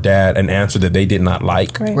mom or dad an answer that they did not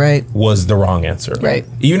like was the wrong answer. Right.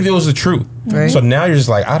 Even if it was the truth. Right. So now you're just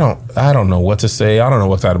like, I don't know what to say. I don't know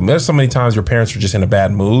what to do. There's so many times your parents are just in a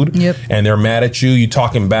bad mood and they're mad at you. You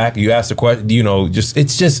talking back, you ask the question,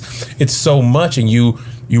 it's so much. And you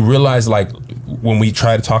realize like when we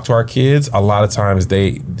try to talk to our kids, a lot of times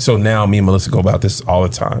so now me and Melissa go about this all the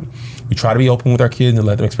time. We try to be open with our kids and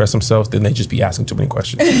let them express themselves, then they just be asking too many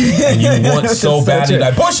questions. And you want so badly,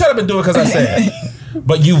 like, boy, shut up and do it because I said.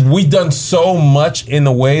 But we've done so much in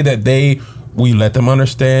the way that we let them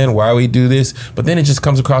understand why we do this, but then it just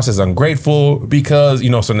comes across as ungrateful because,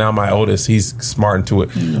 so now my oldest, he's smart into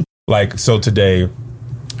it. Like, so today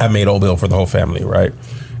I made oatmeal for the whole family, right?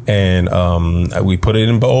 And we put it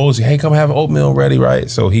in bowls. Hey, come have oatmeal ready, right?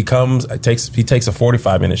 So he comes. He takes a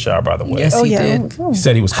 45-minute shower, by the way. Yes, he did. He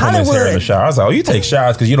said he was combing his hair in the shower. I was like, you take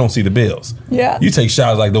showers because you don't see the bills. Yeah. You take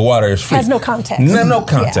showers like the water is free. Has no context. No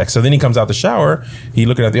context. Yeah. So then he comes out the shower. He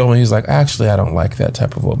looking at the oatmeal. He's like, actually, I don't like that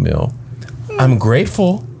type of oatmeal. I'm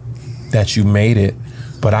grateful that you made it,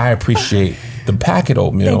 but I appreciate the packet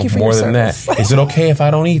oatmeal more than that. Is it okay if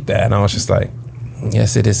I don't eat that? And I was just like,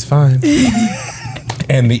 yes, it is fine.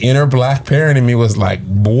 And the inner black parent in me was like,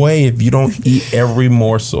 boy, if you don't eat every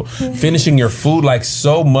morsel, finishing your food, like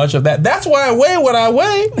so much of that. That's why I weigh what I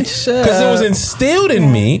weigh. Because it was instilled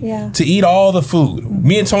in me to eat all the food.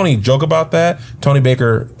 Me and Tony joke about that. Tony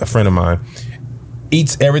Baker, a friend of mine,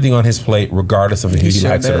 eats everything on his plate regardless of if he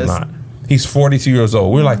likes it or not. He's 42 years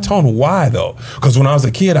old. We're like, Tone, why though? Because when I was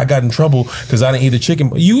a kid, I got in trouble because I didn't eat the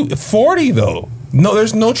chicken. You 40 though. No,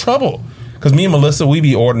 there's no trouble. Because me and Melissa, we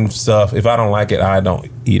be ordering stuff. If I don't like it, I don't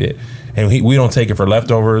eat it. And we don't take it for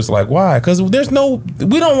leftovers. Like, why? Because we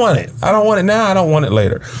don't want it. I don't want it now. I don't want it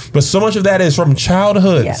later. But so much of that is from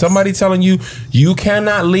childhood. Yes. Somebody telling you, you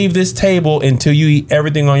cannot leave this table until you eat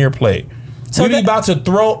everything on your plate. So we be about to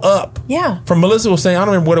throw up. Yeah. From Melissa was saying, I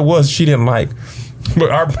don't remember what it was she didn't like. But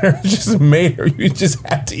our parents just made her. You just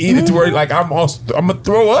have to eat it to where like I'm going to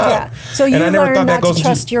throw up. Yeah. So you learn not to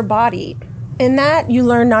trust your body. In that, you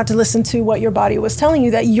learn not to listen to what your body was telling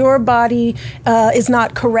you, that your body is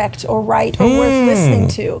not correct or right or worth listening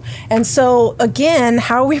to. And so, again,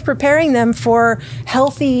 how are we preparing them for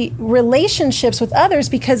healthy relationships with others?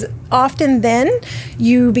 Because often then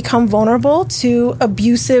you become vulnerable to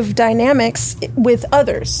abusive dynamics with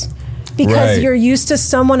others. because you're used to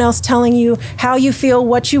someone else telling you how you feel,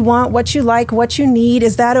 what you want, what you like, what you need.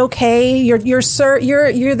 Is that okay?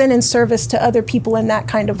 You're then in service to other people in that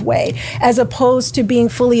kind of way, as opposed to being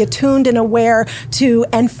fully attuned and aware to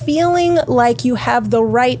and feeling like you have the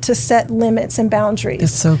right to set limits and boundaries.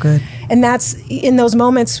 It's so good. And that's in those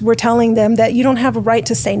moments we're telling them that you don't have a right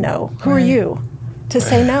to say no. Who are you to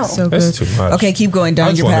say no? So That's good. too much. Okay, keep going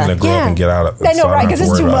down your path. I just wanted to grow up and get out of it. I know, right? Because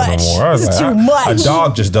it's too much. It's too much. A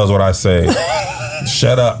dog just does what I say.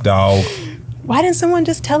 Shut up, dog. Why didn't someone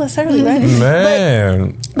just tell us early, right?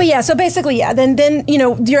 Man. But yeah, so basically, yeah, then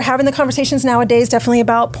you're having the conversations nowadays definitely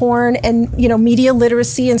about porn and, media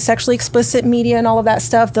literacy and sexually explicit media and all of that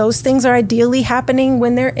stuff. Those things are ideally happening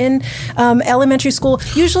when they're in elementary school.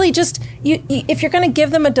 Usually just, if you're going to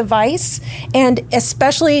give them a device, and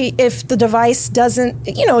especially if the device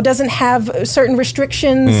doesn't have certain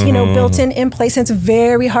restrictions, built in place, and it's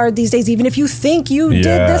very hard these days, even if you think you did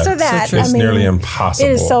this or that. So it's nearly impossible.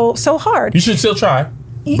 It is so hard. You should still try.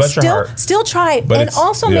 Still try, but and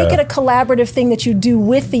also make it a collaborative thing that you do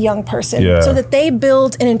with the young person, so that they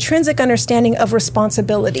build an intrinsic understanding of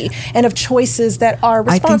responsibility and of choices that are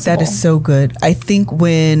responsible. I think that is so good. I think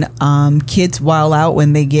when kids wild out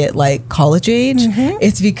when they get like college age,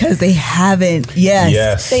 it's because they haven't.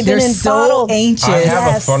 They've they're been so anxious. I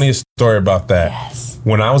have a funny story about that. Yes.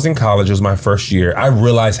 When I was in college, it was my first year. I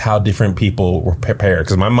realized how different people were prepared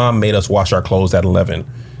because my mom made us wash our clothes at 11.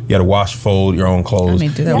 You had to wash, fold your own clothes. We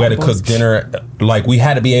had to cook dinner. Like, we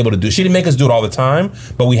had to be able to do. She didn't make us do it all the time,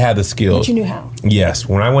 but we had the skills. But you knew how. Yes.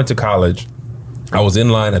 When I went to college, I was in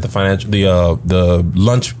line at the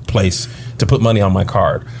lunch place to put money on my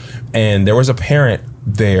card, and there was a parent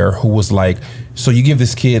there who was like, "So you give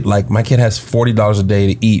this kid, like, my kid has $40 a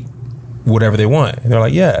day to eat whatever they want." And they're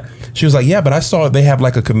like, "Yeah." She was like, "Yeah, but I saw they have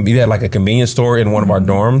like a convenience store in one of our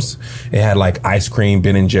dorms. It had like ice cream,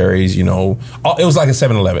 Ben and Jerry's, it was like a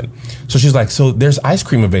 7-Eleven." So she's like, "So there's ice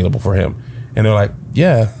cream available for him?" And they're like,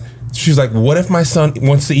 "Yeah." She's like, "What if my son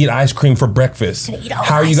wants to eat ice cream for breakfast?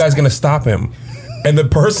 How are you guys going to stop him?" And the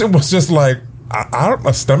person was just like,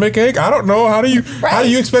 a stomach ache? I don't know. How do you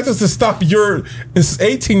expect us to stop this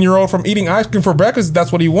 18-year-old from eating ice cream for breakfast? That's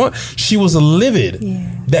what he wants. She was livid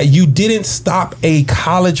that you didn't stop a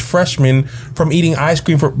college freshman from eating ice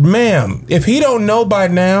cream ma'am, if he don't know by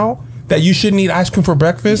now that you shouldn't eat ice cream for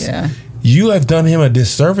breakfast, you have done him a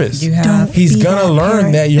disservice. He's going to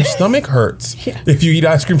learn that your stomach hurts if you eat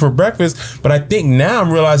ice cream for breakfast. But I think now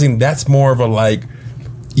I'm realizing that's more of a like,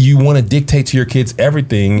 you want to dictate to your kids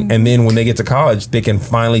everything, and then when they get to college, they can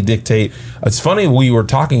finally dictate. It's funny, we were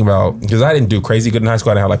talking about, because I didn't do crazy good in high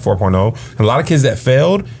school. I had like 4.0. And a lot of kids that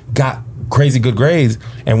failed got crazy good grades.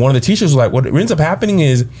 And one of the teachers was like, what ends up happening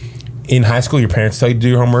is, in high school, your parents tell you to do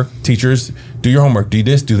your homework. Teachers, do your homework. Do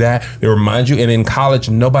this, do that. They remind you. And in college,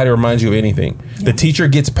 nobody reminds you of anything. The teacher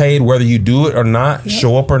gets paid whether you do it or not,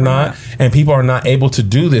 show up or not. And people are not able to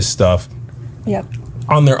do this stuff.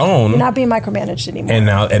 On their own. You're not being micromanaged anymore.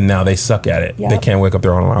 And now they suck at it. They can't wake up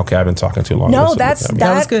their own. Okay, I've been talking too long. No, that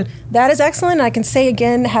was good. That is excellent. I can say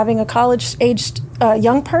again, having a college-aged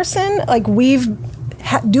young person, like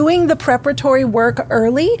doing the preparatory work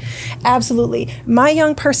early, absolutely. My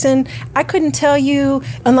young person, I couldn't tell you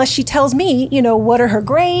unless she tells me, what are her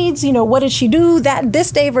grades, what did she do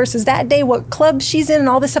this day versus that day, what club she's in and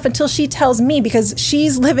all this stuff, until she tells me, because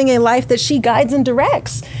she's living a life that she guides and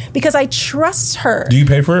directs, because I trust her. Do you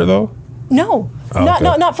pay for it though? No.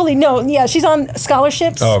 Not fully. No. Yeah, she's on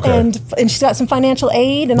scholarships and she's got some financial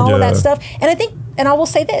aid and all of that stuff. And I think, and I will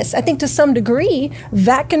say this, I think to some degree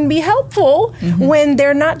that can be helpful when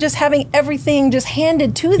they're not just having everything just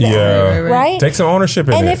handed to them, right? Take some ownership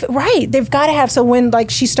in it. They've got to have. So when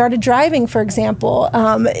like she started driving, for example,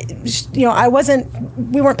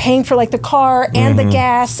 we weren't paying for like the car and the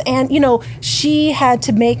gas, and she had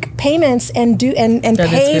to make payments and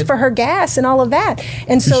pay for her gas and all of that.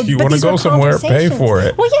 And so you want to go somewhere, pay for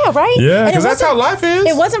it. Well, yeah, right. Yeah, because that's how life is.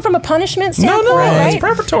 It wasn't from a punishment standpoint. No, right? It's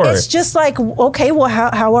preparatory. It's just like, okay, well,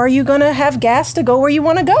 how are you going to have gas to go where you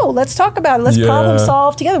want to go? Let's talk about it. Let's problem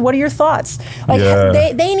solve together. What are your thoughts? Like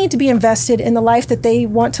they need to be invested in the life that they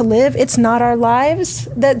want to live. It's not our lives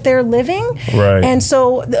that they're living. Right. And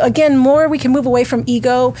so again, more we can move away from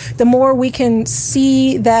ego, the more we can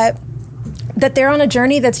see that they're on a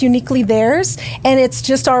journey that's uniquely theirs, and it's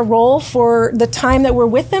just our role for the time that we're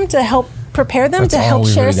with them to help prepare them, to help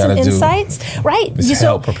share some insights. Right.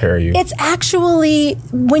 Help prepare you. It's actually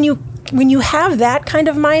when you have that kind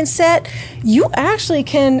of mindset, you actually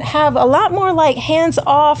can have a lot more like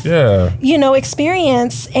hands-off,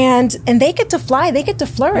 experience, and they get to fly, they get to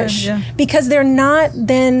flourish because they're not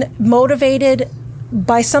then motivated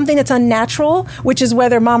by something that's unnatural, which is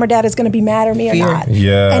whether mom or dad is going to be mad at me or not.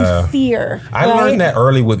 Yeah. And fear. I learned that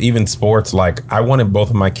early with even sports. Like, I wanted both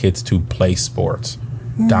of my kids to play sports,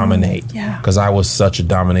 dominate. Yeah. Because I was such a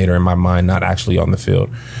dominator in my mind, not actually on the field.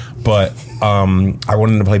 But I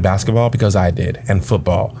wanted to play basketball because I did, and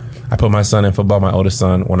football. I put my son in football, my oldest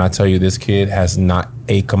son. When I tell you this kid has not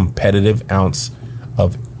a competitive ounce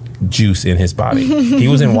of juice in his body. He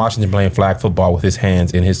was in Washington playing flag football with his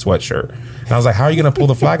hands in his sweatshirt. And I was like, how are you going to pull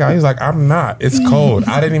the flag out? He was like, I'm not. It's cold.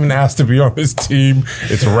 I didn't even ask to be on this team.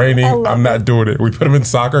 It's raining. I'm not doing it. We put him in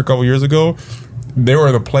soccer a couple years ago. They were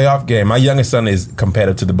in the playoff game. My youngest son is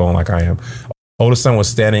competitive to the bone like I am. Oldest son was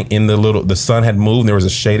standing in the sun had moved and there was a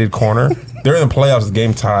shaded corner. They're in the playoffs, the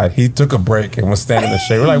game tied. He took a break and was standing in the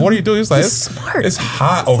shade. We're like, what are you doing? He's like, it's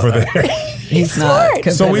hot over there. He's not.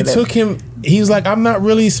 So we took him. He was like, I'm not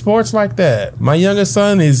really sports like that. My youngest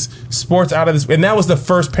son is sports out of this. And that was the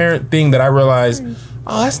first parent thing that I realized,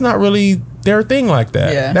 oh, that's not really their thing like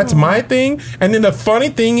that. Yeah. That's my thing. And then the funny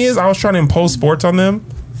thing is, I was trying to impose sports on them.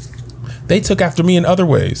 They took after me in other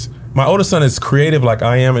ways. My oldest son is creative like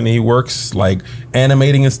I am, and he works like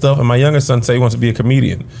animating and stuff. And my youngest son said he wants to be a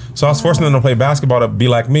comedian. So I was forcing them to play basketball to be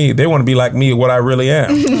like me. They want to be like me, what I really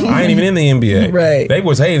am. I ain't even in the NBA. Right. They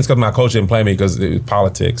was hating because my coach didn't play me because it was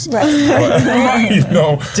politics. Right. But, you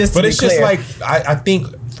know, Just but it's clear. just like I think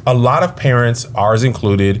a lot of parents, ours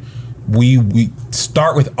included, we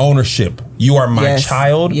start with ownership. You are my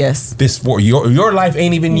child. Yes. This for your life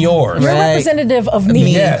ain't even yours. You're Right. representative of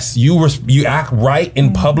me. Yes, you act right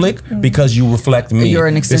in public because you reflect me. You're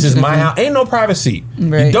an This extension is of my me. house. Ain't no privacy.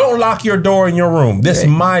 Right. You don't lock your door in your room. This is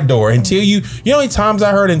my door. Until you know how many times I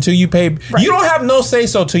heard until you pay. You don't have no say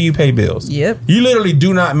so till you pay bills. Yep. You literally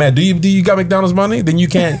do not matter. Do you got McDonald's money? Then you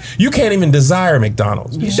can't even desire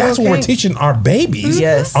McDonald's. That's what we're teaching our babies.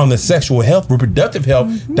 Yes. On the sexual health, reproductive health,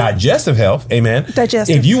 digestive health. Amen.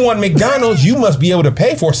 Digestive. If you want McDonald's, you must be able to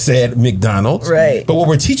pay for said McDonald's. Right. But what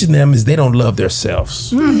we're teaching them is they don't love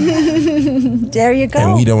themselves. There you go.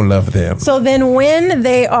 And we don't love them. So then when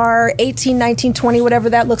they are 18, 19, 20, whatever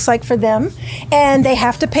that looks like for them, and they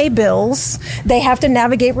have to pay bills, they have to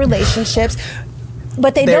navigate relationships,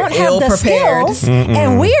 but they're don't have the prepared. skills,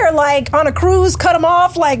 and we are like on a cruise, cut them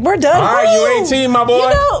off, like we're done. All right, you 18, my boy. You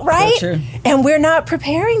know, right? So true. And we're not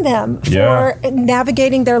preparing them for Yeah.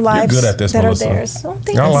 navigating their lives good at this, that Melissa. are theirs. So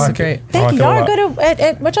thank I you. like great. it. Thank I like you. it a Y'all are lot. good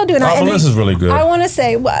at what y'all doing. Oh, Melissa's really good. I want to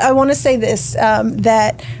say this,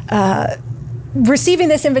 that receiving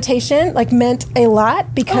this invitation meant a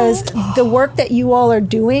lot because the work that you all are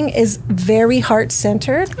doing is very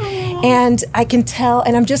heart-centered, and I can tell,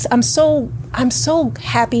 and I'm so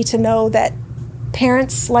happy to know that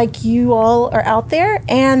parents like you all are out there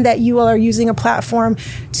and that you all are using a platform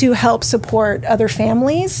to help support other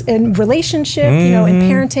families in relationship, in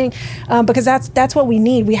parenting, because that's what we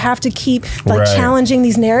need. We have to keep challenging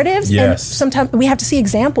these narratives, and sometimes we have to see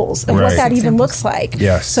examples of what that even looks like.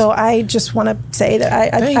 Yes. So I just want to say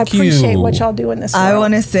that I appreciate what y'all do in this world. I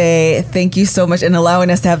want to say thank you so much and allowing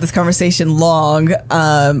us to have this conversation long.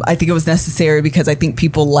 I think it was necessary because I think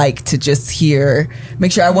people like to just I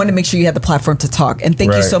wanted to make sure you had the platform to talk. And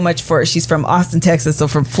thank you so much she's from Austin, Texas. So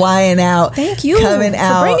from flying out, thank you coming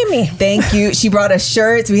out, bringing me. Thank you. She brought us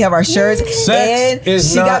shirts. We have our shirts. Sex and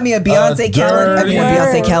she got me a Beyonce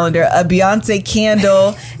calendar, a Beyonce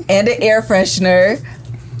candle, and an air freshener.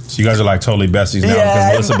 So you guys are like totally besties now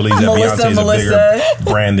because Melissa believes that Beyonce is a bigger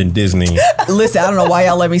brand than Disney. Listen, I don't know why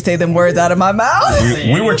y'all let me say them words out of my mouth.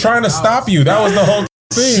 We were trying to stop you. That was the whole thing.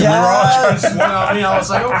 We were all trying to I was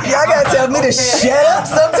like, okay. Y'all gotta tell me to shut up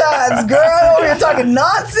sometimes, girl. I'm over here talking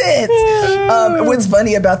nonsense. What's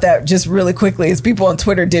funny about that, just really quickly, is people on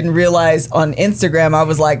Twitter didn't realize on Instagram I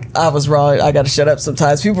was wrong. I gotta shut up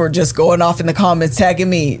sometimes. People were just going off in the comments tagging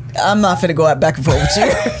me. I'm not finna go out back and forth with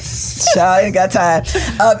you. I ain't got time.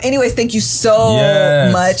 Anyways, thank you so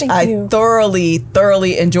much. Thank you. I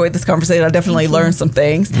thoroughly enjoyed this conversation. I definitely learned some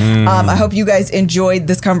things. I hope you guys enjoyed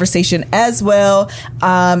this conversation as well.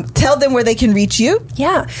 Tell them where they can reach you.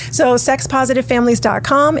 Yeah. So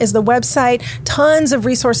sexpositivefamilies.com is the website. Tons of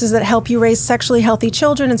resources that help you raise sexually healthy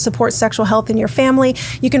children and support sexual health in your family.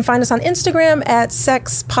 You can find us on Instagram at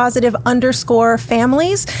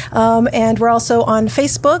sexpositive_families. And we're also on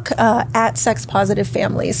Facebook at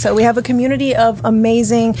sexpositivefamilies. So we have a community of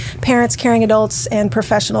amazing parents, caring adults, and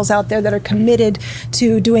professionals out there that are committed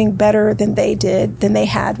to doing better than they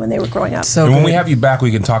had when they were growing up. So when we have you back, we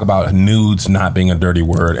can talk about nudes not being a dirty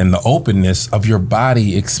word and the openness of your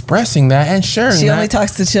body expressing that and sharing She that only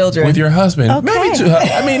talks to children. with your husband.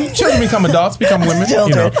 Okay. Maybe children become adults, become women.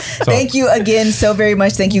 Children. So. Thank you again so very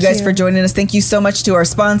much. Thank you guys for joining us. Thank you so much to our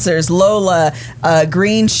sponsors, Lola,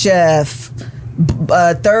 Green Chef,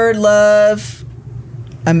 Third Love.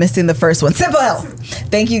 I'm missing the first one. Simple Health.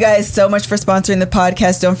 Thank you guys so much for sponsoring the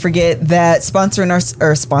podcast. Don't forget that supporting our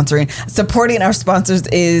sponsors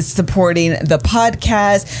is supporting the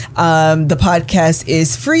podcast. The podcast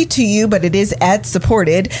is free to you, but it is ad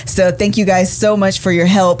supported. So thank you guys so much for your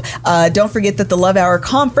help. Don't forget that the Love Hour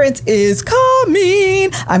Conference is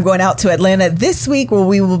coming. I'm going out to Atlanta this week where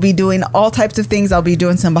we will be doing all types of things. I'll be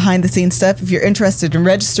doing some behind the scenes stuff. If you're interested in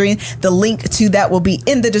registering, the link to that will be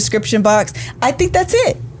in the description box. I think that's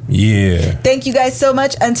it. Yeah. Thank you guys so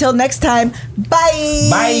much. Until next time. Bye.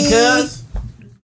 Bye, cuz.